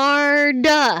motherfucking hard.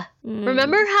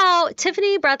 Remember how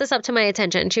Tiffany brought this up to my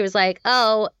attention? She was like,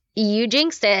 oh, you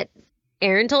jinxed it.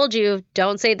 Aaron told you,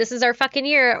 don't say this is our fucking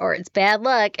year or it's bad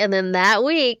luck. And then that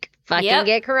week, fucking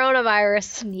get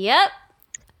coronavirus. Yep.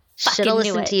 Shoulda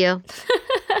listened to you.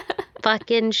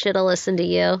 Fucking shoulda listened to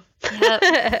you. Yep.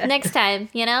 Next time,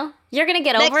 you're going to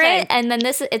get over it. And then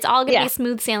it's all going to be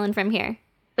smooth sailing from here.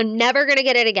 I'm never going to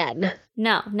get it again.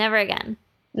 No, never again.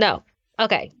 No.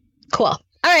 Okay. Cool. All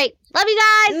right. Love you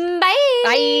guys. Bye.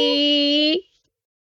 Bye.